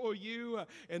destroy you,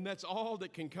 and that's all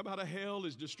that can come out of hell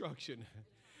is destruction.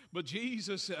 But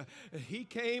Jesus, he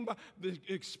came to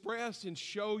express and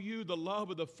show you the love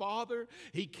of the Father.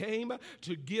 He came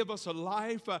to give us a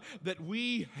life that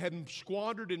we have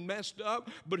squandered and messed up,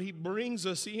 but he brings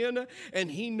us in, and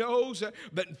he knows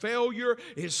that failure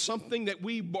is something that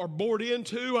we are born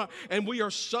into, and we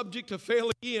are subject to fail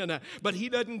again. But he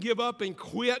doesn't give up and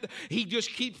quit. He just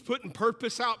keeps putting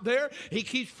purpose out there. He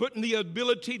keeps putting the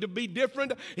ability to be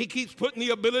different. He keeps putting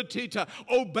the ability to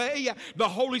obey. The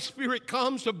Holy Spirit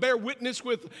comes to bear witness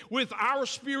with our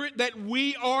spirit that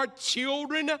we are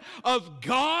children of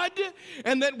God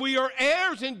and that we are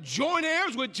heirs and joint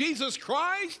heirs with Jesus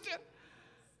Christ.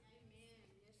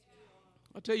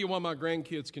 I'll tell you why my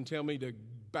grandkids can tell me to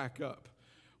back up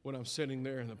when I'm sitting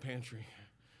there in the pantry.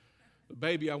 The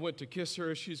baby, I went to kiss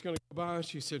her. She's going to go by.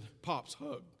 She said, "Pops,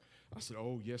 hug." I said,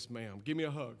 "Oh, yes, ma'am. Give me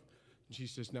a hug." And she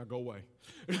says, "Now go away."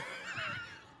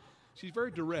 She's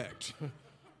very direct,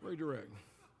 very direct.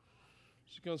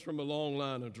 She comes from a long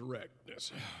line of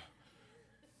directness.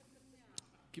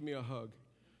 "Give me a hug.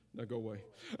 Now go away."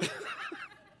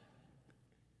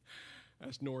 I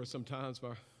ask Nora sometimes,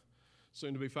 my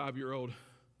soon-to-be 5-year-old,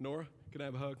 "Nora, can I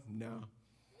have a hug?" "No."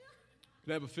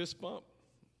 "Can I have a fist bump?"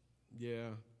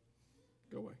 "Yeah."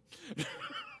 "Go away."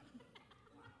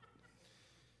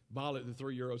 Violet, the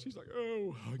 3-year-old, she's like,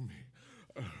 "Oh, hug me."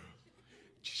 Oh,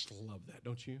 just love that,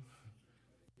 don't you?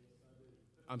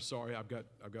 I'm sorry, I've got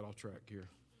off track here.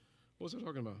 What was I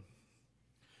talking about?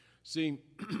 See,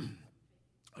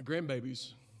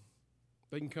 grandbabies,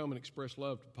 they can come and express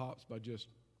love to Pops by just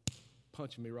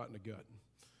punching me right in the gut.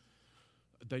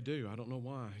 They do. I don't know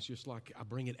why. It's just like I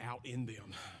bring it out in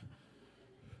them.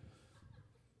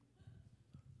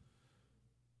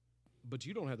 But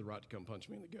you don't have the right to come punch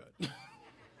me in the gut.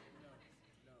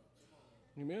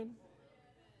 Amen?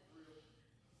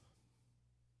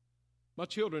 My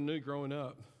children knew growing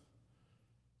up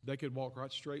they could walk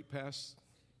right straight past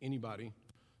anybody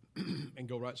and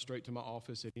go right straight to my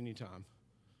office at any time.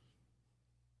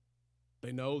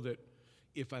 They know that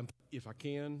if I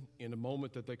can, in a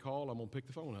moment that they call, I'm going to pick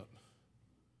the phone up.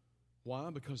 Why?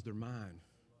 Because they're mine.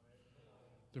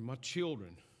 They're my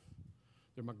children.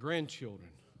 They're my grandchildren.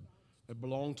 They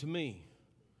belong to me.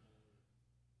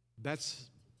 That's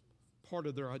part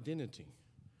of their identity.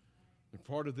 They're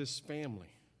part of this family.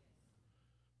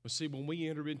 But see, when we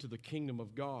enter into the kingdom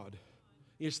of God,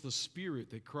 it's the Spirit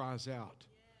that cries out,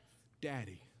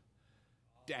 "Daddy,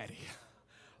 Daddy,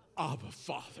 Abba,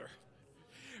 Father."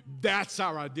 That's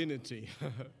our identity.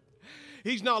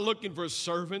 He's not looking for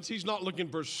servants. He's not looking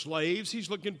for slaves. He's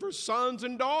looking for sons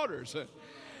and daughters.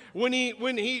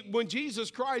 When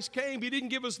Jesus Christ came, he didn't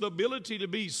give us the ability to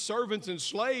be servants and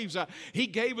slaves. He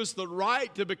gave us the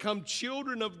right to become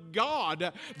children of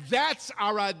God. That's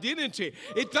our identity.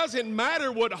 It doesn't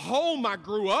matter what home I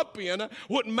grew up in.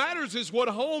 What matters is what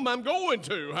home I'm going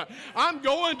to. I'm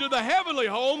going to the heavenly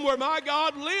home where my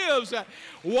God lives.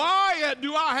 Why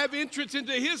do I have entrance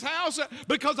into his house?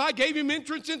 Because I gave him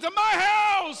entrance into my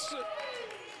house.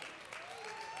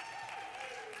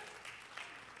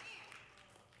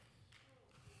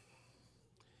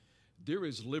 There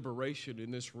is liberation in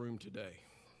this room today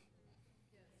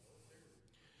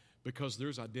because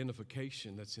there's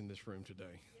identification that's in this room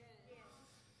today.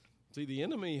 See, the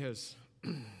enemy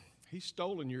he's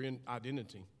stolen your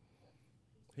identity.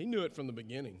 He knew it from the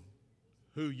beginning,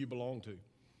 who you belong to. And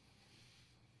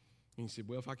he said,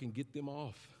 well, if I can get them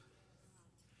off,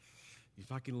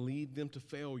 if I can lead them to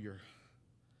failure,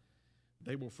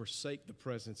 they will forsake the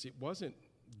presence. It wasn't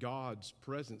God's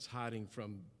presence hiding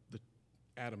from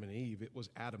Adam and Eve. It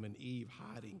was Adam and Eve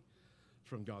hiding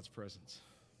from God's presence.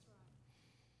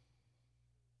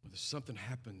 But something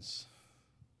happens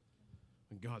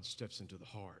when God steps into the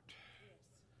heart.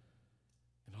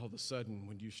 And all of a sudden,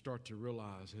 when you start to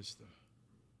realize as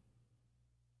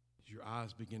your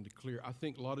eyes begin to clear. I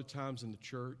think a lot of times in the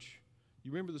church,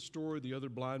 you remember the story of the other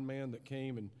blind man that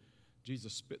came and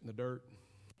Jesus spit in the dirt?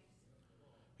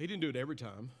 He didn't do it every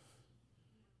time.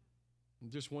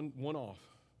 Just one off.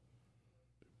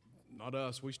 Not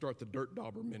us. We start the dirt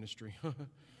dauber ministry.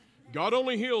 God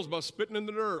only heals by spitting in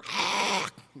the dirt.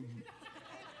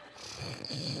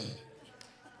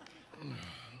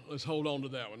 Let's hold on to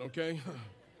that one, okay?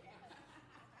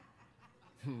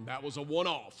 That was a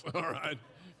one-off, all right?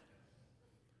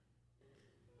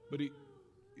 But he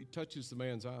touches the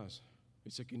man's eyes. He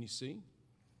said, can you see?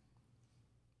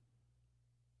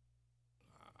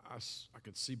 I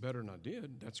could see better than I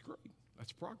did. That's great.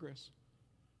 That's progress.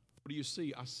 What do you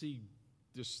see? I see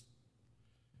this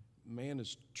man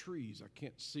is trees. I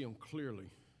can't see them clearly.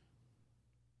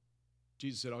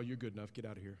 Jesus said, oh, you're good enough. Get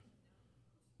out of here.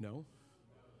 No.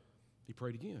 He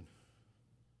prayed again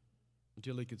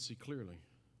until he could see clearly.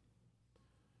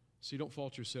 See, don't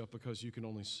fault yourself because you can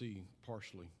only see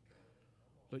partially.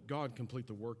 Let God complete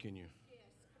the work in you.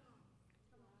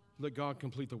 Let God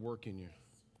complete the work in you.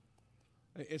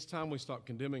 It's time we stop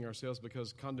condemning ourselves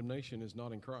because condemnation is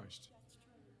not in Christ.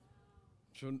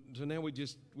 So now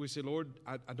we say, Lord,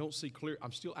 I don't see clear.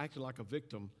 I'm still acting like a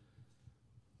victim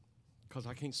because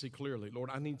I can't see clearly.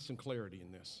 Lord, I need some clarity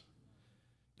in this.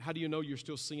 How do you know you're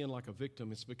still seeing like a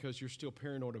victim? It's because you're still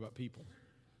paranoid about people.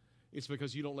 It's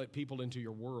because you don't let people into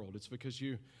your world. It's because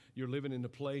you're living in a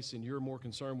place and you're more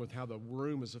concerned with how the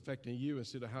room is affecting you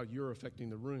instead of how you're affecting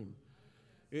the room.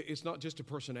 It's not just a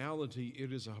personality.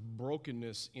 It is a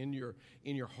brokenness in your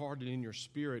heart and in your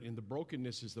spirit. And the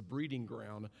brokenness is the breeding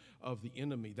ground of the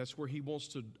enemy. That's where he wants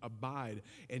to abide.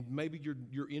 And maybe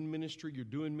you're in ministry, you're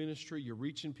doing ministry, you're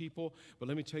reaching people. But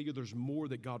let me tell you, there's more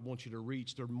that God wants you to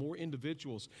reach. There are more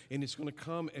individuals. And it's going to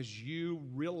come as you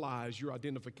realize your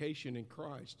identification in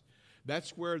Christ.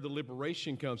 That's where the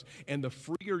liberation comes. And the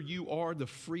freer you are, the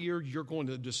freer you're going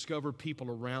to discover people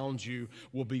around you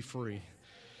will be free.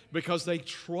 Because they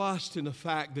trust in the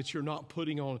fact that you're not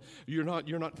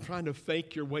trying to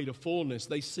fake your way to fullness.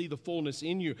 They see the fullness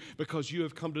in you because you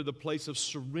have come to the place of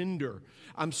surrender.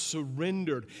 I'm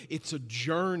surrendered. It's a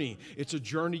journey. It's a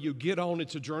journey you get on.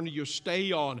 It's a journey you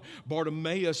stay on.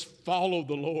 Bartimaeus followed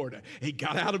the Lord. He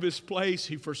got out of his place.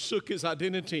 He forsook his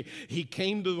identity. He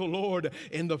came to the Lord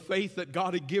in the faith that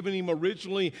God had given him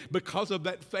originally. Because of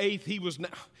that faith,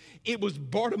 it was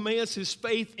Bartimaeus'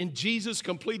 faith in Jesus'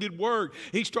 completed work.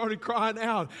 He started crying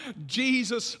out,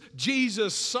 Jesus,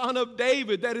 Jesus, Son of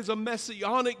David. That is a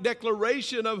messianic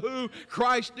declaration of who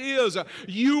Christ is.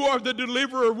 You are the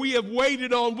deliverer we have waited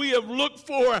on, we have looked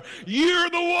for. You're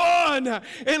the one.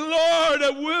 And Lord,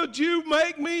 would you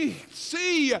make me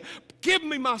see? Give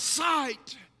me my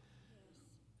sight.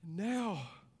 Now,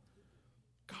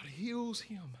 God heals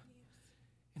him.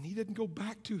 And he didn't go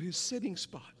back to his sitting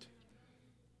spot.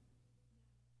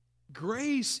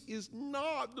 Grace is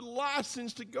not the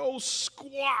license to go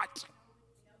squat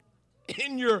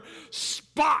in your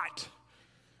spot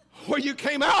where you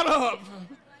came out of.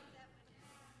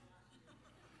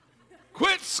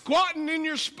 Quit squatting in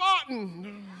your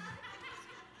spotting.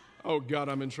 Oh, God,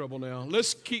 I'm in trouble now.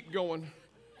 Let's keep going.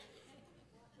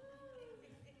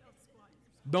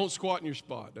 Don't squat in your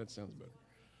spot. That sounds better.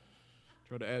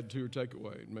 Try to add to or take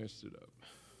away and mess it up.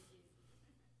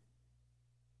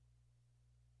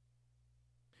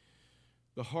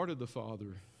 The heart of the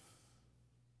Father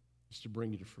is to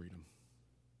bring you to freedom.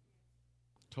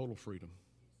 Total freedom.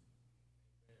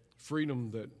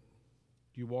 Freedom that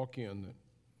you walk in, that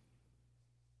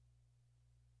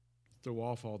throw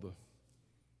off all the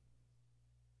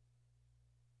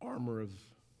armor of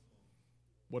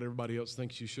what everybody else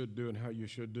thinks you should do and how you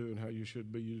should do and how you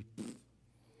should be.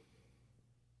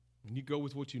 And you go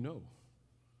with what you know.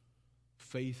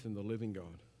 Faith in the living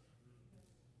God.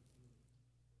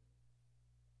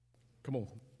 Come on,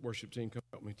 worship team, come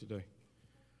help me today.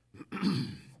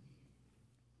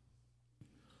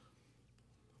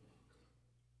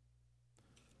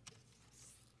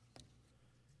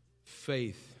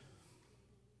 Faith.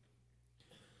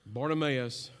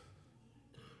 Bartimaeus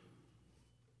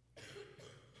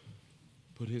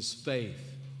put his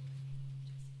faith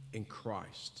in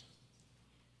Christ.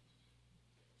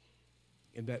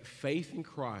 And that faith in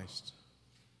Christ,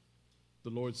 the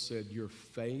Lord said, your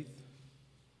faith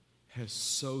has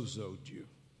sozoed you.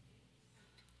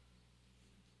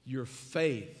 Your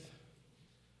faith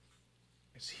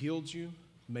has healed you,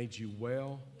 made you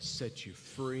well, set you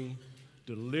free,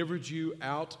 delivered you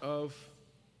out of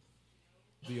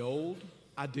the old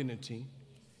identity,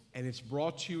 and it's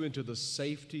brought you into the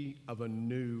safety of a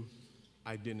new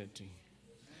identity.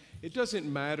 It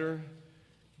doesn't matter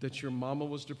that your mama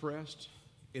was depressed.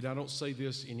 And I don't say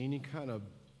this in any kind of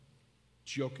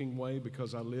joking way,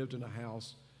 because I lived in a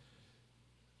house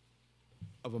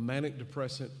of a manic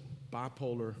depressant,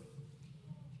 bipolar,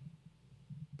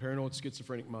 paranoid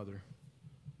schizophrenic mother,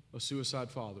 a suicide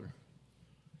father,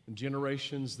 and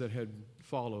generations that had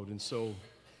followed. And so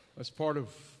that's part of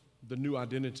the new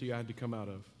identity I had to come out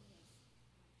of.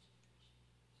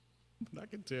 And I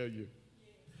can tell you,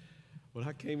 when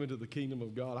I came into the kingdom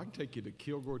of God, I can take you to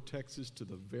Kilgore, Texas, to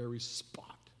the very spot.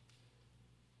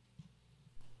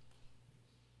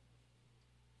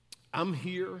 I'm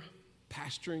here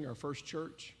pastoring our first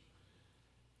church,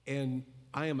 and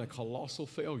I am a colossal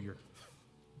failure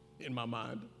in my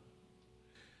mind.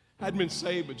 I hadn't been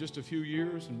saved but just a few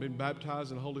years and been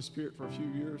baptized in the Holy Spirit for a few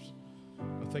years.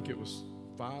 I think it was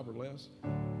 5 or less.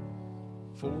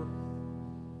 4.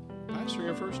 Pastoring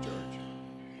our first church.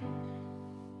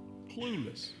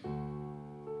 Clueless.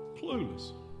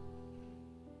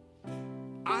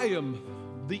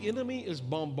 The enemy is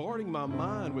bombarding my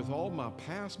mind with all my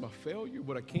past, my failure,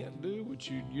 what I can't do, what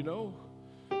you know,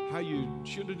 how you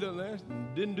should have done that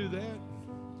and didn't do that.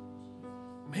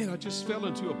 Man, I just fell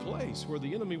into a place where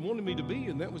the enemy wanted me to be,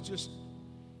 and that was just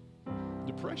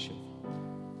depression.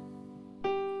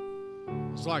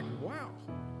 It's like, wow.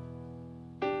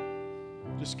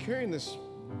 Just carrying this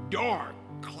dark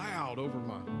cloud over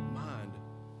my mind.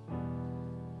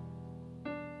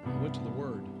 I went to the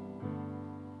Word.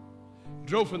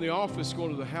 Drove from the office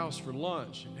going to the house for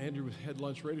lunch, and Andrew had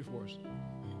lunch ready for us.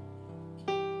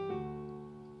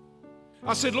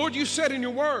 I said, Lord, you said in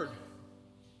your Word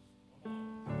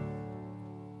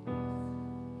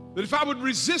that if I would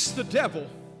resist the devil,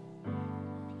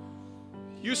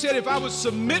 you said if I would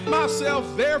submit myself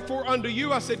therefore unto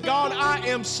you, I said, God, I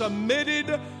am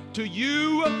submitted to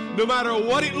you no matter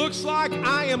what it looks like.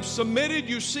 I am submitted.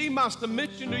 You see my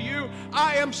submission to you.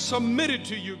 I am submitted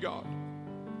to you, God.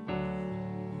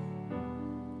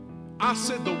 I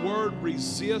said the word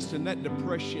resist, and that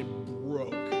depression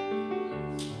broke.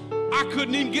 I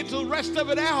couldn't even get to the rest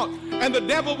of it out, and the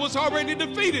devil was already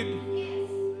defeated.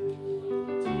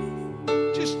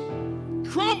 Just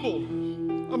crumbled.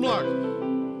 I'm like,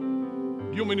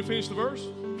 you want me to finish the verse?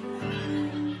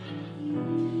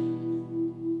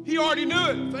 He already knew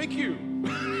it. Thank you.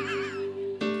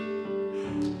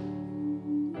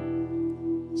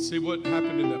 See what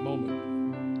happened in that moment?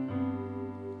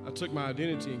 I took my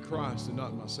identity in Christ and not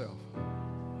in myself.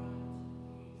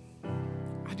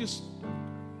 I got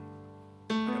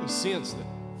a sense that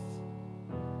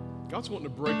God's wanting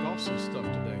to break off some stuff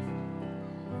today.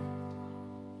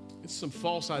 It's some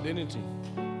false identity.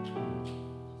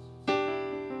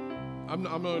 I'm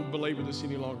not going to belabor this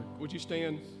any longer. Would you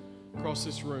stand across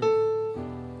this room?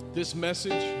 This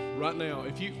message right now,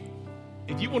 if you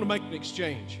want to make an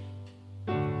exchange,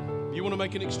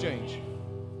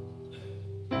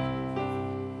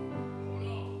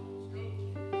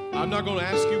 I'm not going to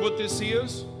ask you what this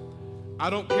is. I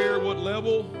don't care what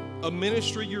level of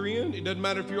ministry you're in. It doesn't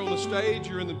matter if you're on the stage,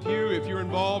 you're in the pew, if you're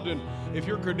involved in, if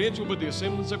you're credentialed with the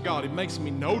Assemblies of God, it makes me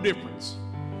no difference.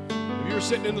 If you're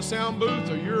sitting in the sound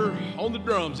booth or you're on the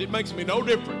drums, it makes me no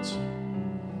difference.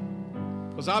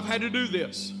 Because I've had to do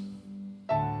this.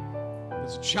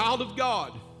 As a child of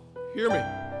God, hear me,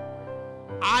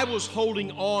 I was holding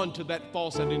on to that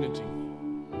false identity.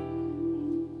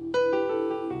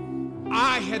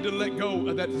 I had to let go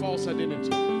of that false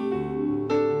identity.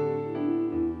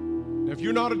 Now, if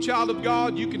you're not a child of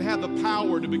God, you can have the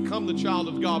power to become the child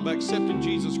of God by accepting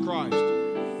Jesus Christ.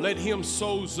 Let Him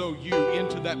sozo you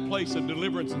into that place of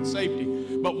deliverance and safety.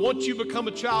 But once you become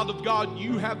a child of God,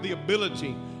 you have the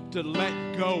ability to let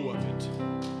go of it.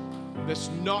 That's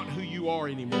not who you are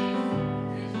anymore.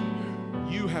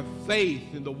 You have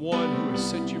faith in the one who has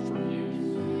set you free.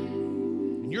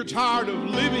 And you're tired of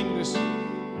living this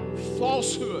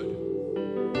falsehood.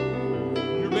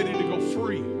 You're ready to go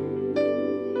free.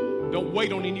 Don't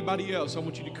wait on anybody else. I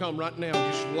want you to come right now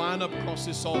and just line up across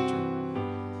this altar.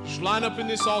 Just line up in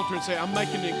this altar and say, I'm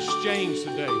making an exchange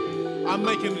today. I'm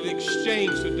making an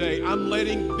exchange today. I'm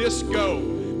letting this go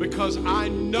because I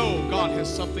know God has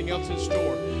something else in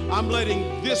store. I'm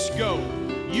letting this go.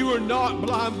 You are not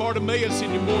blind Bartimaeus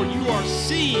anymore. You are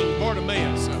seeing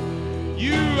Bartimaeus.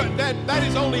 that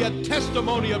is only a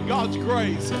testimony of God's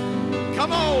grace.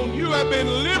 Come on, you have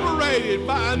been liberated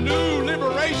by a new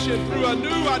liberation through a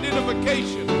new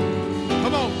identification.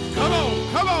 Come on, come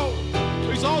on, come on.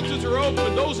 These altars are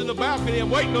open. Those in the balcony, I'm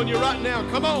waiting on you right now.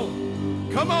 Come on.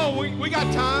 Come on, we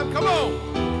got time. Come on.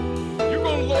 You're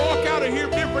going to walk out of here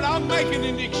different. I'm making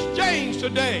an exchange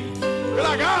today. You're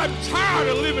like, I'm tired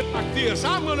of living like this.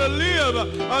 I'm going to live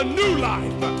a new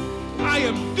life. I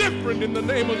am different in the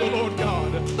name of the Lord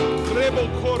God.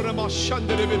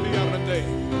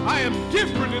 I am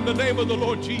different in the name of the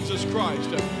Lord Jesus Christ.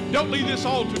 Don't leave this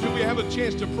altar till we have a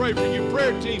chance to pray for you.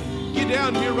 Prayer team, get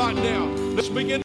down here right now. Let's begin.